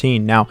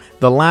 2013. Now,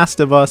 The Last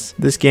of Us,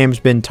 this game's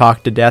been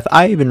talked to death.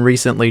 I even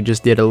recently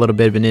just did a little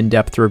bit of an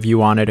in-depth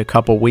review on it a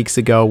couple weeks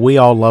ago. We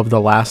all love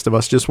The Last of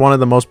Us, just one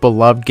of the most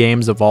beloved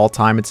games of all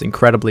time. It's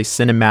incredibly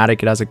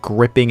cinematic. It has a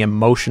gripping,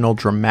 emotional,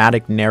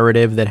 dramatic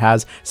narrative that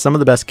has some of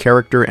the best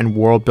character and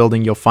world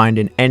building you'll find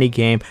in any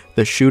game.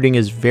 The shooting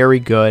is very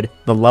good.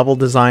 The level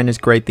design is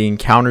great. The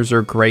encounters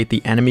are great.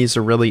 The enemies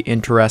are really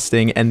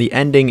interesting. And the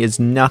ending is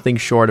nothing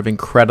short of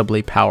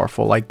incredibly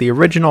powerful. Like the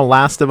original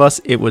Last of Us,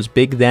 it was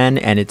big then,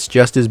 and it's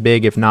just as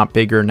big, if not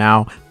bigger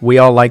now. We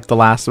all like The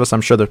Last of Us.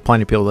 I'm sure there's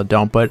plenty of people that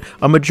don't, but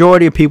a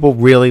majority of people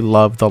really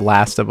love The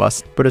Last of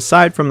Us. But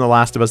aside from The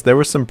Last of Us, there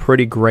were some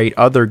pretty great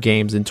other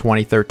games in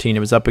 2013. It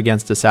was up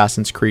against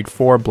Assassin's Creed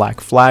 4,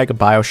 Black Flag,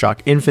 BioShock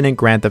Infinite,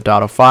 Grand Theft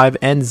Auto 5,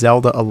 and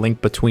Zelda: A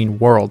Link Between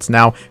Worlds.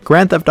 Now,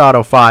 Grand Theft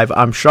Auto 5,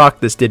 I'm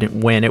shocked this didn't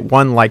win. It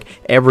won like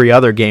every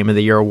other Game of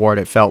the Year award,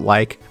 it felt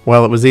like.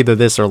 Well, it was either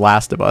this or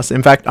Last of Us.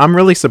 In fact, I'm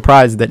really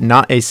surprised that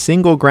not a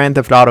single Grand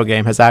Theft Auto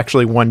game has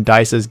actually won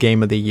DICE's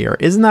Game of the Year.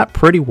 Isn't that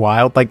pretty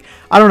wild? Like,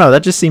 I don't know,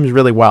 that just seems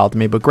really wild to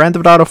me. But Grand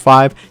Theft Auto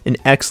 5, an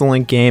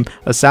excellent game.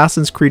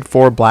 Assassin's Creed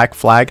 4, Black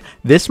Flag,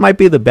 this might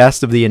be the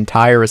best of the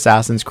entire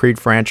Assassin's Creed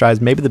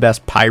franchise, maybe the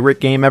best pirate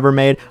game ever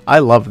made. I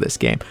love this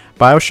game.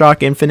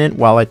 BioShock Infinite,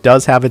 while it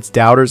does have its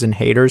doubters and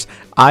haters,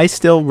 I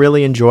still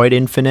really enjoyed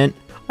Infinite.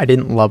 I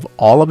didn't love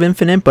all of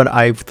Infinite, but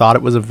I thought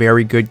it was a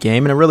very good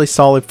game and a really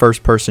solid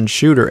first-person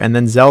shooter. And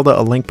then Zelda: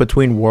 A Link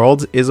Between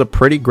Worlds is a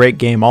pretty great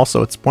game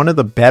also. It's one of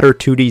the better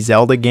 2D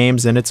Zelda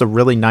games, and it's a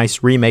really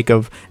nice remake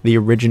of the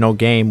original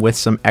game with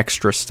some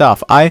extra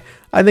stuff.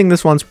 I think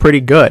this one's pretty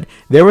good.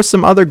 There were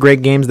some other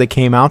great games that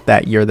came out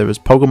that year. There was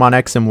Pokemon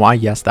X and Y.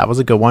 Yes, that was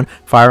a good one.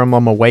 Fire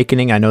Emblem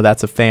Awakening. I know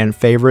that's a fan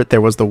favorite.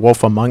 There was The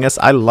Wolf Among Us.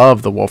 I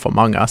love The Wolf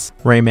Among Us.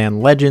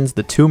 Rayman Legends,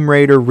 the Tomb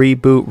Raider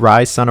reboot,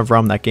 Rise Son of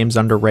Rome. That game's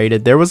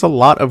underrated. There was a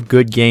lot of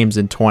good games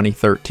in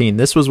 2013.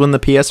 This was when the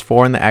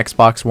PS4 and the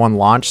Xbox One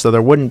launched, so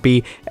there wouldn't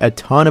be a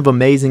ton of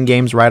amazing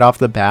games right off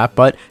the bat,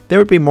 but there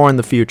would be more in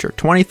the future.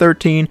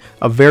 2013,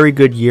 a very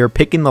good year.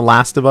 Picking The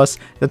Last of Us,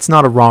 that's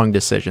not a wrong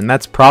decision.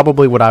 That's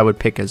probably what I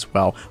would pick as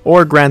well,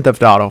 or Grand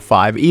Theft Auto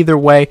 5. Either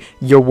way,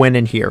 you're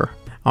winning here.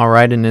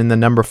 Alright, and in the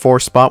number 4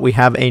 spot, we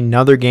have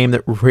another game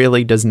that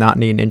really does not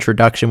need an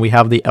introduction. We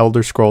have the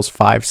Elder Scrolls V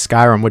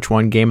Skyrim, which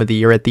won Game of the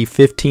Year at the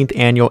 15th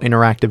Annual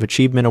Interactive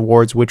Achievement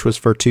Awards, which was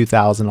for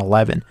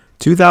 2011.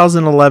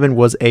 2011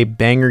 was a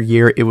banger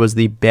year. It was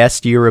the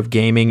best year of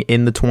gaming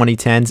in the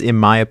 2010s, in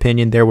my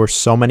opinion. There were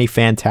so many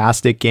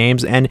fantastic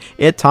games, and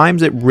at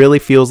times it really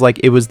feels like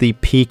it was the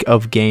peak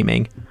of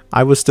gaming.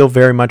 I was still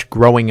very much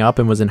growing up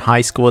and was in high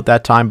school at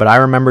that time, but I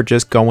remember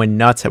just going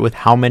nuts with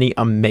how many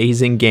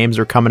amazing games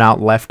are coming out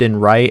left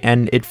and right,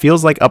 and it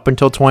feels like up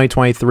until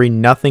 2023,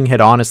 nothing had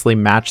honestly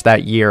matched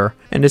that year.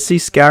 And to see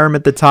Skyrim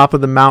at the top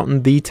of the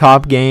mountain, the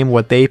top game,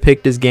 what they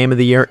picked as Game of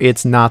the Year,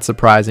 it's not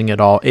surprising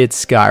at all.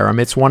 It's Skyrim.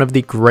 It's one of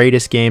the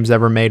greatest games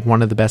ever made,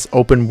 one of the best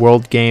open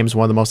world games,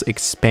 one of the most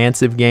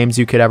expansive games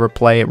you could ever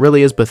play. It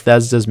really is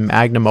Bethesda's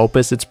magnum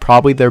opus. It's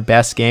probably their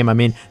best game. I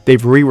mean,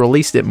 they've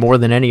re-released it more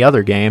than any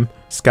other game.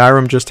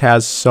 Skyrim just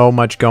has so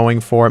much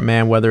going for it,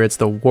 man, whether it's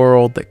the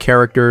world, the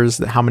characters,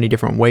 how many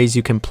different ways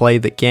you can play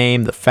the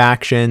game, the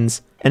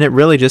factions, and it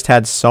really just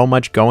had so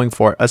much going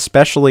for it,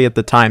 especially at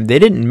the time. They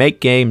didn't make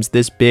games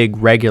this big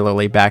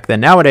regularly back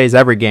then. Nowadays,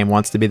 every game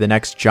wants to be the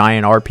next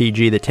giant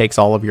RPG that takes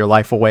all of your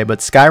life away, but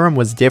Skyrim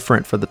was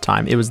different for the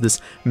time. It was this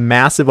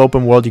massive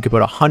open world you could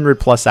put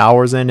 100+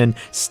 hours in and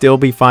still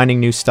be finding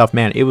new stuff.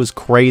 Man, it was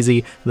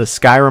crazy. The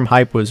Skyrim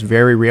hype was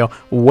very real,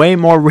 way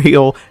more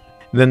real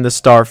than the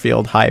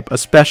Starfield hype,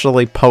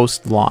 especially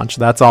post-launch.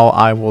 That's all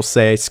I will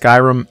say.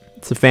 Skyrim,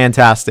 it's a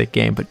fantastic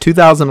game, but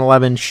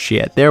 2011,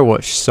 shit, there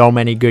were so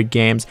many good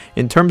games.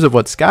 In terms of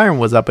what Skyrim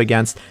was up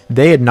against,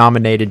 they had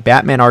nominated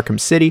Batman Arkham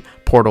City,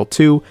 Portal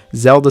 2,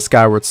 Zelda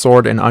Skyward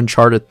Sword, and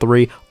Uncharted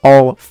 3,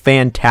 all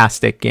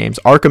fantastic games.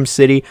 Arkham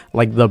City,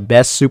 like the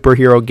best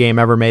superhero game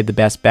ever made, the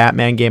best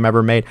Batman game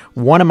ever made,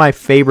 one of my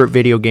favorite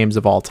video games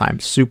of all time.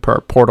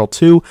 Superb. Portal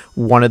 2,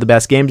 one of the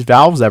best games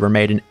Valve's ever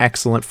made, an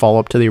excellent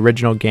follow-up to the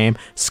original game.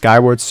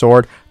 Skyward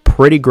Sword,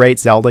 pretty great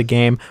Zelda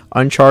game.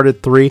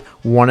 Uncharted 3,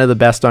 one of the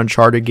best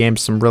Uncharted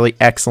games, some really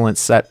excellent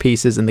set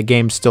pieces, and the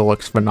game still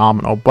looks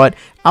phenomenal. But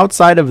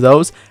outside of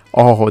those,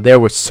 oh, there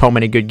were so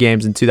many good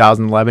games in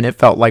 2011. It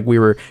felt like we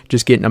were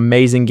just getting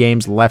amazing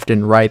games left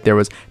and right. There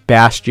was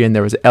Bastion,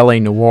 there was LA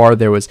Noire,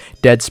 there was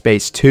Dead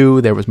Space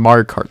 2, there was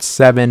Mario Kart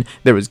 7,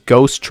 there was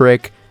Ghost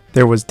Trick.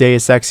 There was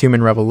Deus Ex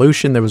Human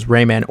Revolution, there was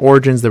Rayman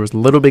Origins, there was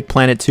Little Big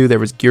Planet 2, there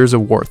was Gears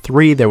of War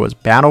 3, there was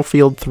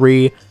Battlefield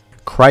 3,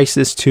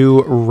 Crysis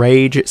 2,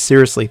 Rage.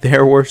 Seriously,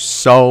 there were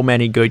so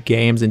many good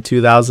games in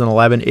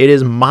 2011. It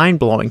is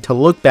mind-blowing to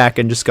look back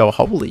and just go,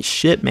 holy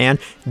shit, man.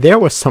 There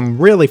was some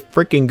really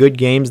freaking good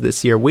games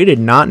this year. We did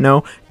not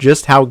know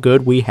just how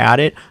good we had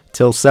it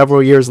till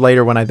several years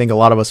later, when I think a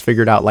lot of us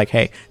figured out, like,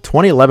 hey,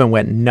 2011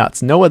 went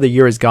nuts. No other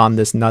year has gone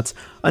this nuts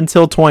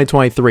until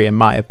 2023, in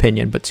my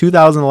opinion. But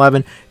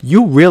 2011,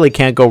 you really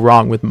can't go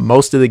wrong with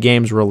most of the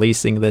games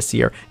releasing this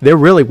year. There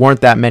really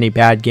weren't that many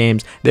bad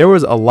games. There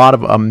was a lot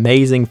of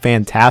amazing,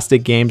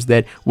 fantastic games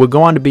that would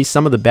go on to be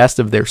some of the best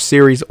of their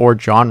series or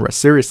genre.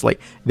 Seriously,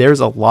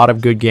 there's a lot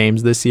of good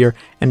games this year,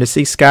 and to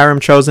see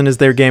Skyrim chosen as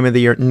their game of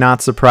the year,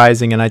 not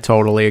surprising, and I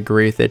totally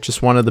agree with it.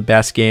 Just one of the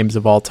best games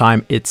of all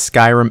time. It's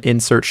Skyrim.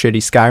 Insert shitty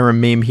Skyrim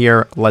meme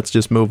here. Let's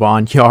just move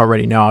on. You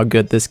already know how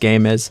good this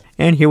game is.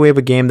 And here we have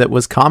a game that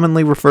was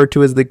commonly referred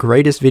to as the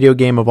greatest video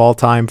game of all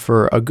time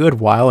for a good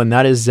while, and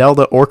that is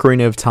Zelda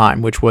Ocarina of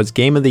Time, which was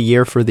Game of the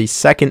Year for the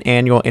second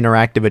annual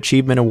Interactive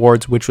Achievement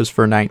Awards, which was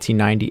for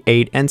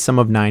 1998 and some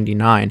of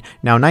 99.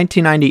 Now,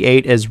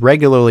 1998 has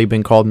regularly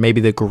been called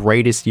maybe the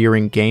greatest year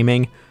in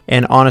gaming.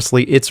 And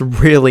honestly, it's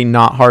really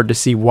not hard to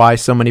see why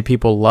so many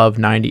people love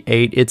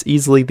 98. It's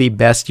easily the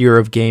best year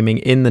of gaming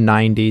in the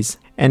 90s.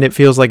 And it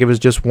feels like it was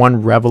just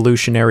one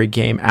revolutionary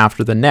game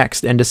after the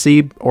next. And to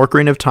see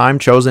Ocarina of Time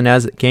chosen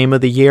as Game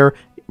of the Year,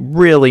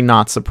 really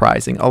not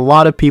surprising. A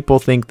lot of people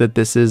think that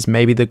this is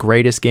maybe the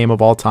greatest game of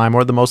all time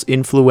or the most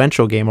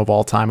influential game of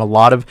all time. A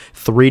lot of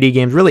 3D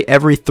games, really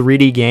every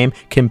 3D game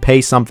can pay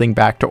something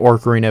back to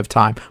Ocarina of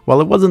Time. While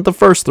it wasn't the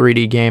first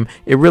 3D game,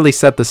 it really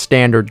set the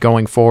standard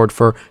going forward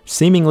for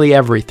seemingly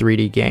every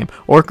 3D game.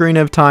 Ocarina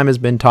of Time has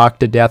been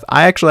talked to death.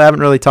 I actually haven't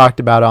really talked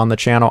about it on the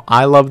channel.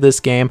 I love this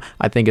game.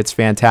 I think it's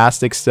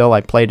fantastic still. I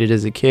played it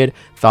as a kid,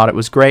 thought it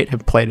was great,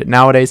 have played it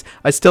nowadays.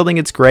 I still think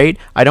it's great.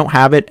 I don't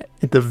have it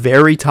at the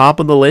very top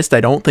of the list.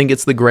 I don't think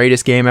it's the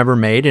greatest game ever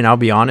made, and I'll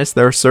be honest,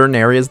 there are certain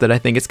areas that I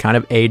think it's kind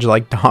of aged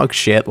like dog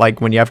shit, like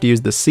when you have to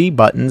use the C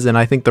buttons, and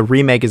I think the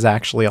remake is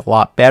actually a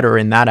lot better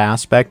in that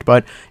aspect,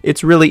 but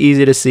it's really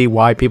easy to see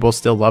why people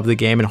still love the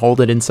game and hold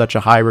it in such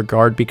a high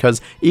regard,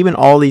 because even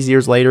all these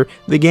years later,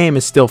 the game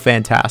is still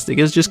fantastic.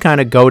 It's just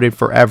kind of goated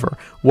forever.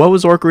 What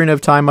was Ocarina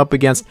of Time up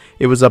against?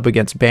 It was up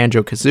against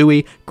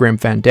Banjo-Kazooie, Grim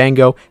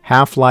Fandango,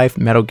 Half-Life,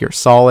 Metal Gear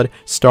Solid,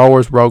 Star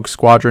Wars Rogue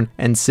Squadron,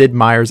 and Sid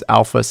Meier's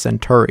Alpha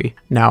Centauri.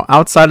 Now,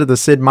 outside of the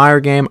Sid Meier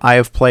game, I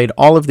have played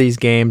all of these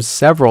games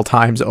several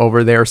times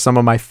over. They are some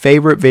of my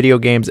favorite video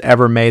games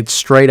ever made.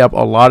 Straight up, a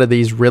lot of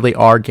these really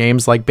are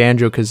games like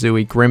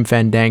Banjo-Kazooie, Grim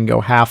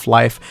Fandango,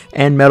 Half-Life,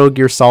 and Metal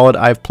Gear Solid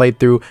I've played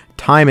through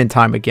time and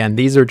time again.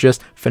 These are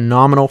just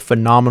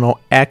phenomenal,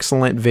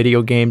 excellent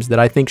video games that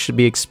I think should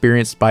be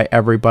experienced by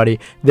everybody.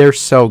 They're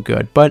so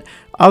good. But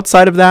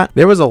outside of that,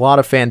 there was a lot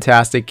of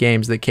fantastic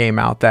games that came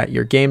out that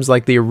year. Games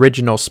like the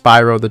original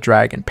Spyro the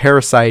Dragon,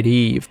 Parasite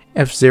Eve,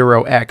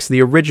 F-Zero X,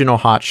 the original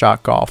Hot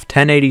Shot Golf,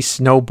 1080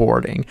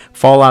 Snowboarding,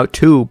 Fallout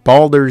 2,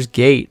 Baldur's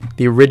Gate,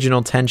 the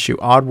original Tenchu,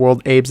 Oddworld,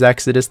 Abe's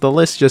Exodus. The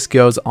list just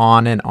goes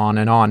on and on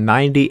and on.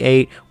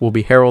 98 will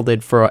be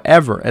heralded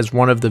forever as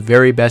one of the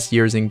very best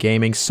years in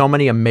gaming. So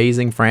many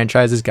amazing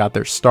franchises got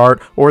their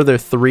start or their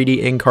 3D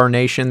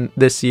incarnation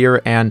this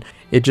year, and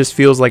it just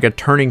feels like a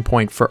turning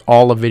point for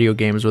all of video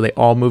games where they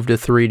all moved to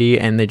 3D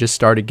and they just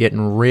started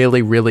getting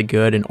really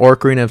good. And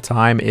Ocarina of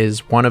Time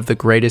is one of the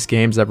greatest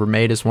games ever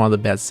made. It's one of the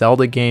best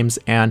Zelda games,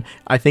 and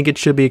I think it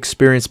should be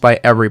experienced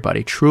by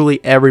everybody. Truly,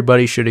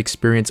 everybody should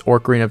experience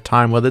Ocarina of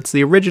Time, whether it's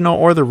the original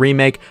or the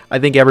remake. I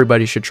think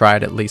everybody should try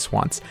it at least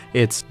once.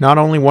 It's not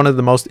only one of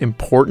the most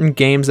important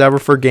games ever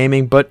for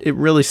gaming, but it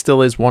really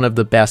still is one of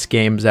the best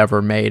games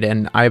ever made,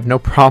 and I have no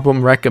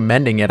problem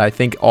recommending it. I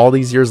think all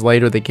these years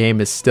later, the game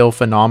is still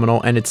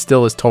phenomenal, and it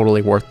still is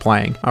totally worth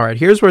playing. Alright,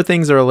 here's where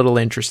things are a little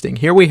interesting.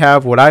 Here we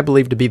have what I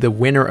believe to be the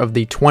winner of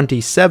the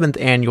 27th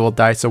Annual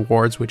DICE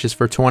Awards, which is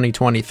for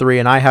 2023,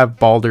 and I have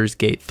Baldur's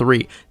Gate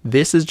 3.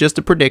 This is just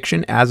a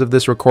prediction. As of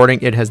this recording,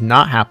 it has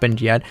not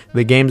happened yet.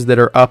 The games that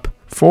are up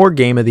for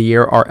Game of the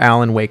Year are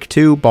Alan Wake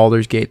 2,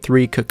 Baldur's Gate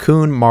 3,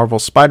 Cocoon, Marvel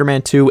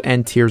Spider-Man 2,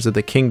 and Tears of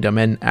the Kingdom.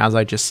 And as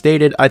I just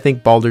stated, I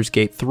think Baldur's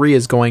Gate 3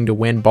 is going to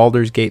win.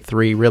 Baldur's Gate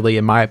 3, really,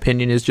 in my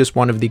opinion, is just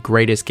one of the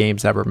greatest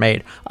games ever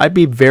made. I'd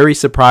be very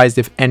surprised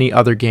if any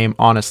other game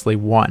honestly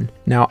won.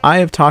 Now, I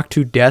have talked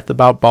to death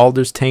about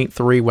Baldur's Taint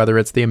 3, whether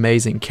it's the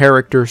amazing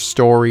character,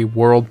 story,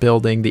 world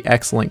building, the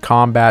excellent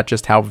combat,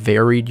 just how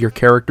varied your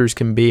characters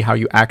can be, how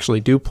you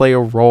actually do play a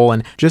role,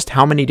 and just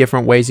how many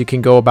different ways you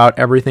can go about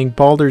everything.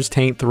 Baldur's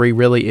Taint 3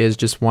 really is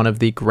just one of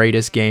the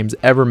greatest games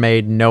ever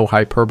made, no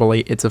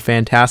hyperbole. It's a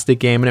fantastic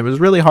game, and it was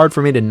really hard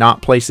for me to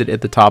not place it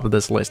at the top of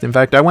this list. In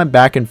fact, I went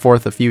back and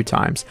forth a few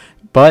times,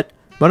 but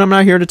I'm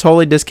not here to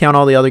totally discount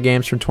all the other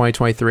games from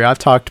 2023. I've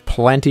talked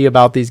plenty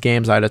about these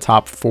games. I had a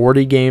top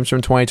 40 games from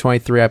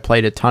 2023. I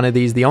played a ton of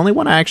these. The only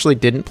one I actually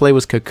didn't play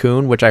was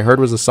Cocoon, which I heard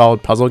was a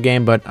solid puzzle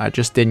game, but I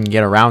just didn't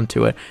get around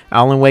to it.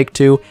 Alan Wake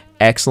 2,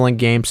 excellent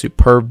game,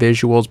 superb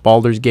visuals.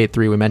 Baldur's Gate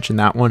 3, we mentioned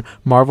that one.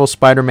 Marvel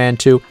Spider-Man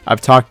 2, I've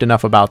talked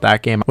enough about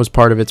that game. Was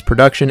part of its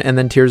production. And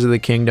then Tears of the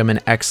Kingdom, an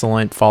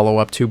excellent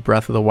follow-up to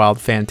Breath of the Wild,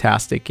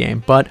 fantastic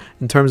game. But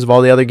in terms of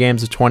all the other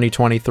games of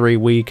 2023,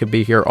 we could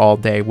be here all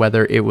day,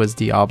 whether it was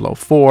Diablo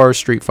 4,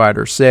 Street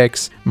Fighter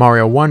 6,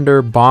 Mario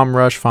Wonder, Bomb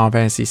Rush, Final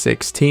Fantasy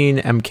 16,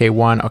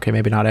 MK1, okay,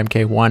 maybe not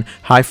MK1,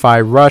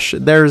 Hi-Fi Rush.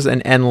 There's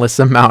an endless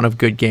amount of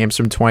good games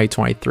from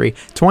 2023.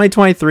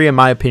 2023, in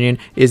my opinion,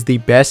 is the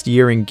best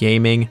year in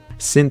gaming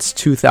since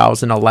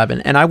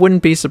 2011, and I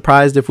wouldn't be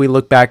surprised if we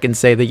look back and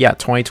say that, yeah,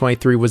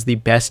 2023 was the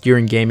best year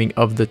in gaming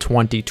of the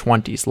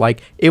 2020s.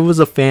 Like, it was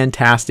a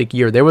fantastic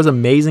year. There was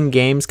amazing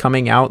games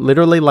coming out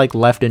literally like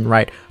left and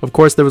right. Of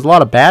course, there was a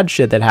lot of bad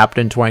shit that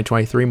happened in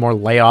 2023, more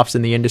layoffs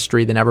in the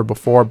industry than ever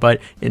before, but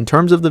in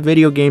terms of the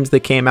video games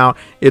that came out,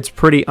 it's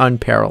pretty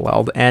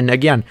unparalleled. And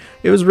again,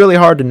 it was really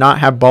hard to not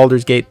have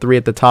Baldur's Gate 3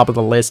 at the top of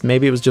the list.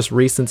 Maybe it was just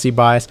recency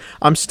bias.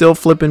 I'm still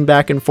flipping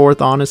back and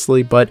forth,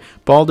 honestly, but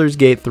Baldur's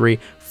Gate 3,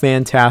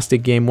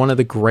 fantastic game, one of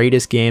the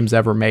greatest games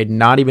ever made,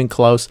 not even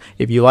close.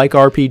 If you like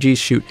RPGs,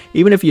 shoot.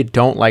 Even if you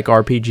don't like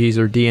RPGs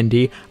or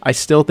D&D, I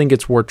still think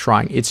it's worth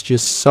trying. It's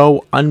just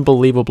so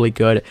unbelievably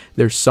good.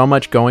 There's so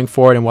much going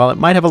for it, and while it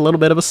might have a little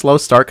bit of a slow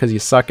start because you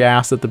suck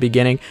ass at the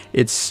beginning,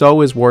 it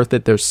so is worth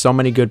it. There's so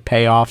many good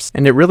payoffs,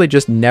 and it really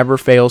just never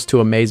fails to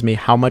amaze me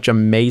how much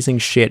amazing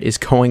shit is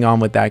going on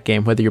with that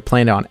game. Whether you're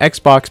playing it on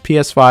Xbox,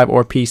 PS5,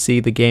 or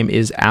PC, the game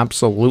is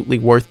absolutely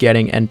worth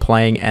getting and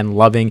playing and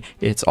loving.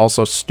 It's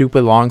also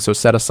stupid long, so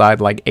set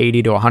aside like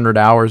 80 to 100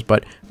 hours,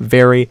 but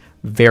very,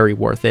 very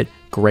worth it.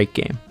 Great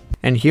game.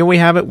 And here we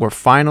have it. We're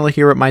finally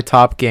here at my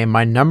top game.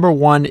 My number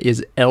one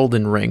is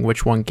Elden Ring,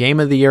 which won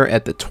Game of the Year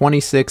at the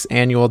 26th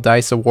Annual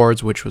DICE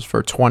Awards, which was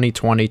for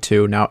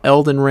 2022. Now,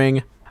 Elden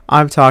Ring,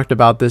 I've talked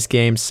about this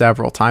game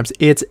several times.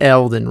 It's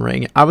Elden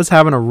Ring. I was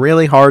having a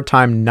really hard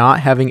time not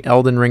having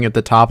Elden Ring at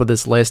the top of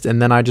this list,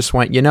 and then I just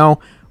went, you know,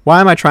 why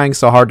am I trying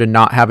so hard to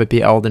not have it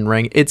be Elden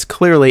Ring? It's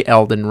clearly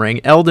Elden Ring.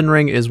 Elden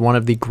Ring is one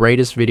of the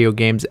greatest video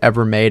games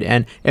ever made,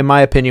 and in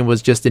my opinion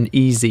was just an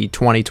easy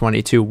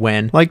 2022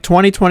 win. Like,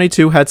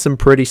 2022 had some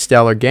pretty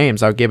stellar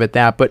games, I'll give it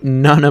that, but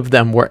none of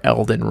them were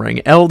Elden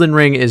Ring. Elden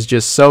Ring is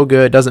just so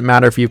good. Doesn't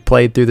matter if you've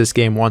played through this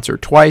game once or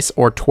twice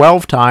or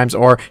 12 times,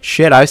 or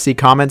shit, I see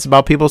comments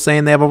about people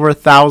saying they have over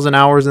 1,000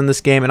 hours in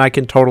this game, and I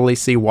can totally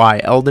see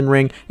why. Elden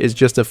Ring is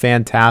just a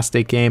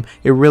fantastic game.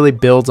 It really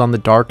builds on the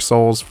Dark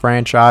Souls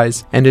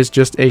franchise, and is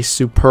just a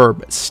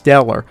superb,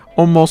 stellar,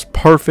 almost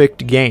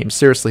perfect game.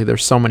 Seriously,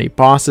 there's so many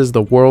bosses,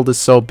 the world is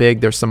so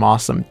big, there's some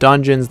awesome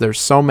dungeons, there's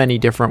so many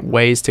different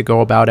ways to go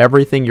about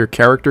everything. Your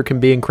character can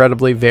be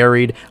incredibly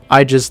varied.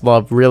 I just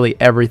love really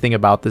everything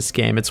about this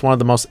game. It's one of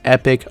the most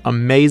epic,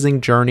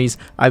 amazing journeys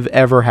I've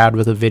ever had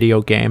with a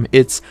video game.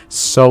 It's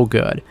so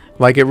good.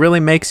 Like, it really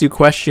makes you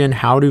question,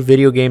 how do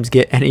video games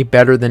get any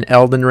better than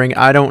Elden Ring?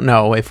 I don't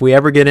know. If we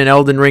ever get an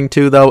Elden Ring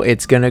 2, though,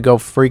 it's gonna go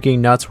freaking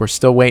nuts. We're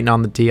still waiting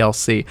on the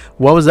DLC.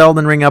 What was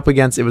Elden Ring up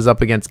against? It was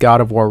up against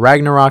God of War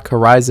Ragnarok,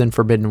 Horizon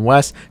Forbidden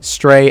West,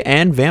 Stray,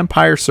 and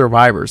Vampire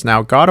Survivors.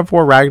 Now, God of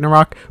War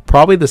Ragnarok,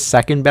 probably the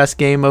second best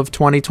game of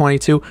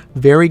 2022.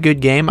 Very good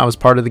game. I was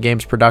part of the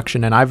game's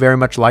production, and I very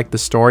much liked the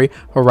story.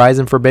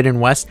 Horizon Forbidden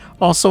West,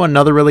 also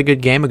another really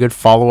good game, a good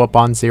follow-up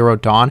on Zero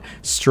Dawn.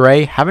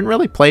 Stray, haven't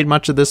really played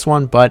much of this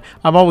one, but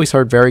I've always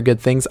heard very good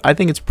things. I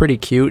think it's pretty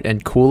cute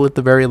and cool at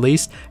the very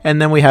least. And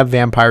then we have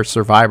Vampire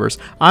Survivors.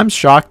 I'm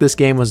shocked this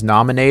game was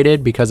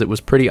nominated because it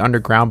was pretty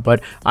underground,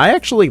 but I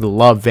actually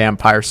love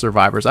Vampire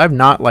Survivors. I've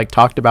not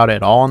talked about it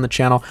at all on the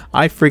channel.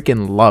 I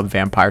freaking love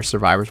Vampire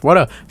Survivors. What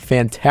a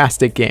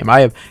fantastic game.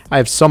 I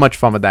have so much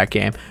fun with that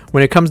game.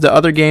 When it comes to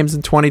other games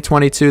in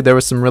 2022, there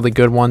was some really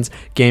good ones.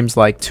 Games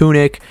like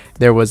Tunic,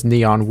 there was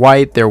Neon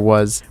White, there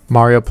was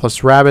Mario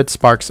plus Rabbids,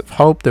 Sparks of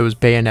Hope, there was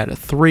Bayonetta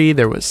 3,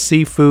 there was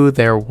Sifu,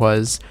 there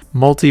was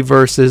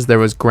Multiverses, there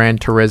was Gran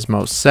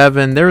Turismo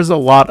 7. There's a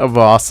lot of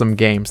awesome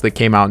games that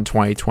came out in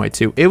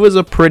 2022. It was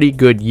a pretty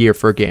good year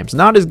for games.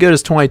 Not as good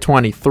as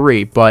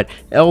 2023, but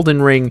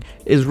Elden Ring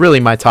is really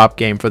my top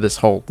game for this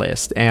whole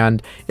list.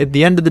 And at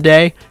the end of the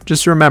day,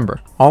 just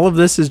remember, all of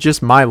this is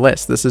just my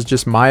list. This is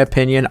just my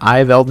opinion. I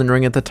have Elden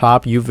Ring at the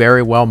top. You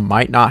very well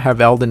might not have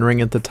Elden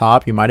Ring at the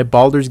top. You might have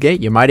Baldur's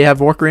Gate. You might have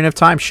Ocarina of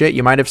Time. Shit,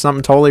 you might have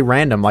something totally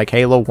random like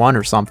Halo 1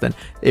 or something.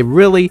 It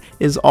really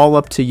is all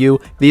up to you.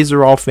 These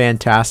are all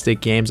fantastic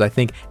games. I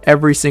think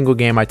every single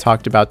game I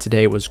talked about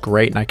today was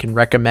great, and I can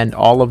recommend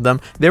all of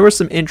them. There were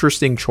some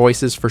interesting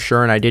choices for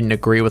sure, and I didn't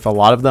agree with a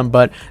lot of them,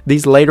 but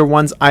these later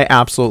ones, I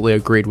absolutely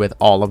agreed with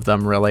all of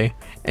them, really.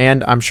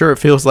 And I'm sure it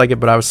feels like it,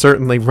 but I was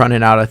certainly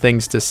running out of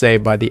things to say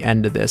by the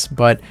end of this.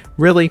 But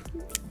really,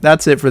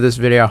 that's it for this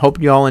video. I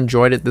hope you all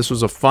enjoyed it. This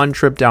was a fun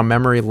trip down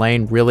memory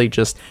lane, really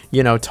just,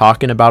 you know,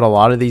 talking about a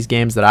lot of these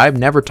games that I've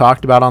never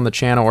talked about on the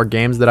channel, or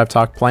games that I've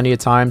talked plenty of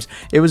times.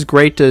 It was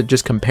great to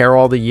just compare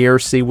all the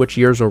years, see which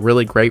years were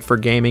really great for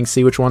gaming,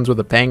 see which ones were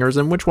the bangers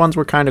and which ones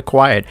were kind of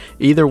quiet.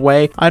 Either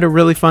way, I had a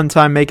really fun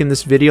time making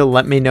this video.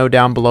 Let me know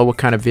down below what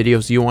kind of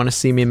videos you want to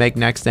see me make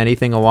next,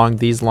 anything along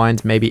these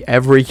lines, maybe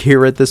every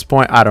year at this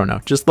point. I don't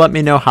know. Just let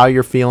me know how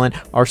you're feeling.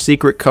 Our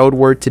secret code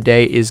word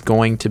today is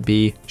going to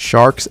be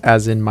sharks,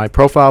 as in my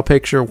profile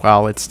picture.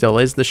 Well, it still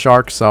is the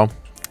shark, so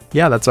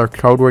yeah, that's our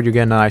code word. You're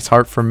getting a nice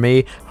heart from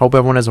me. Hope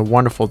everyone has a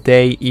wonderful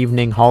day,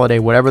 evening, holiday,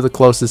 whatever the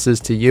closest is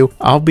to you.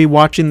 I'll be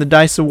watching the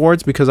Dice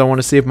Awards because I want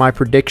to see if my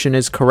prediction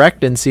is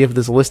correct and see if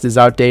this list is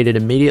outdated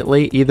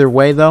immediately. Either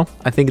way, though,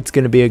 I think it's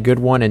going to be a good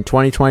one in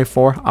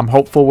 2024. I'm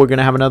hopeful we're going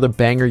to have another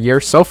banger year.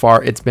 So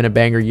far, it's been a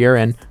banger year,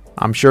 and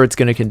I'm sure it's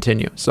going to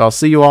continue. So I'll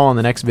see you all in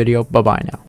the next video. Bye-bye now.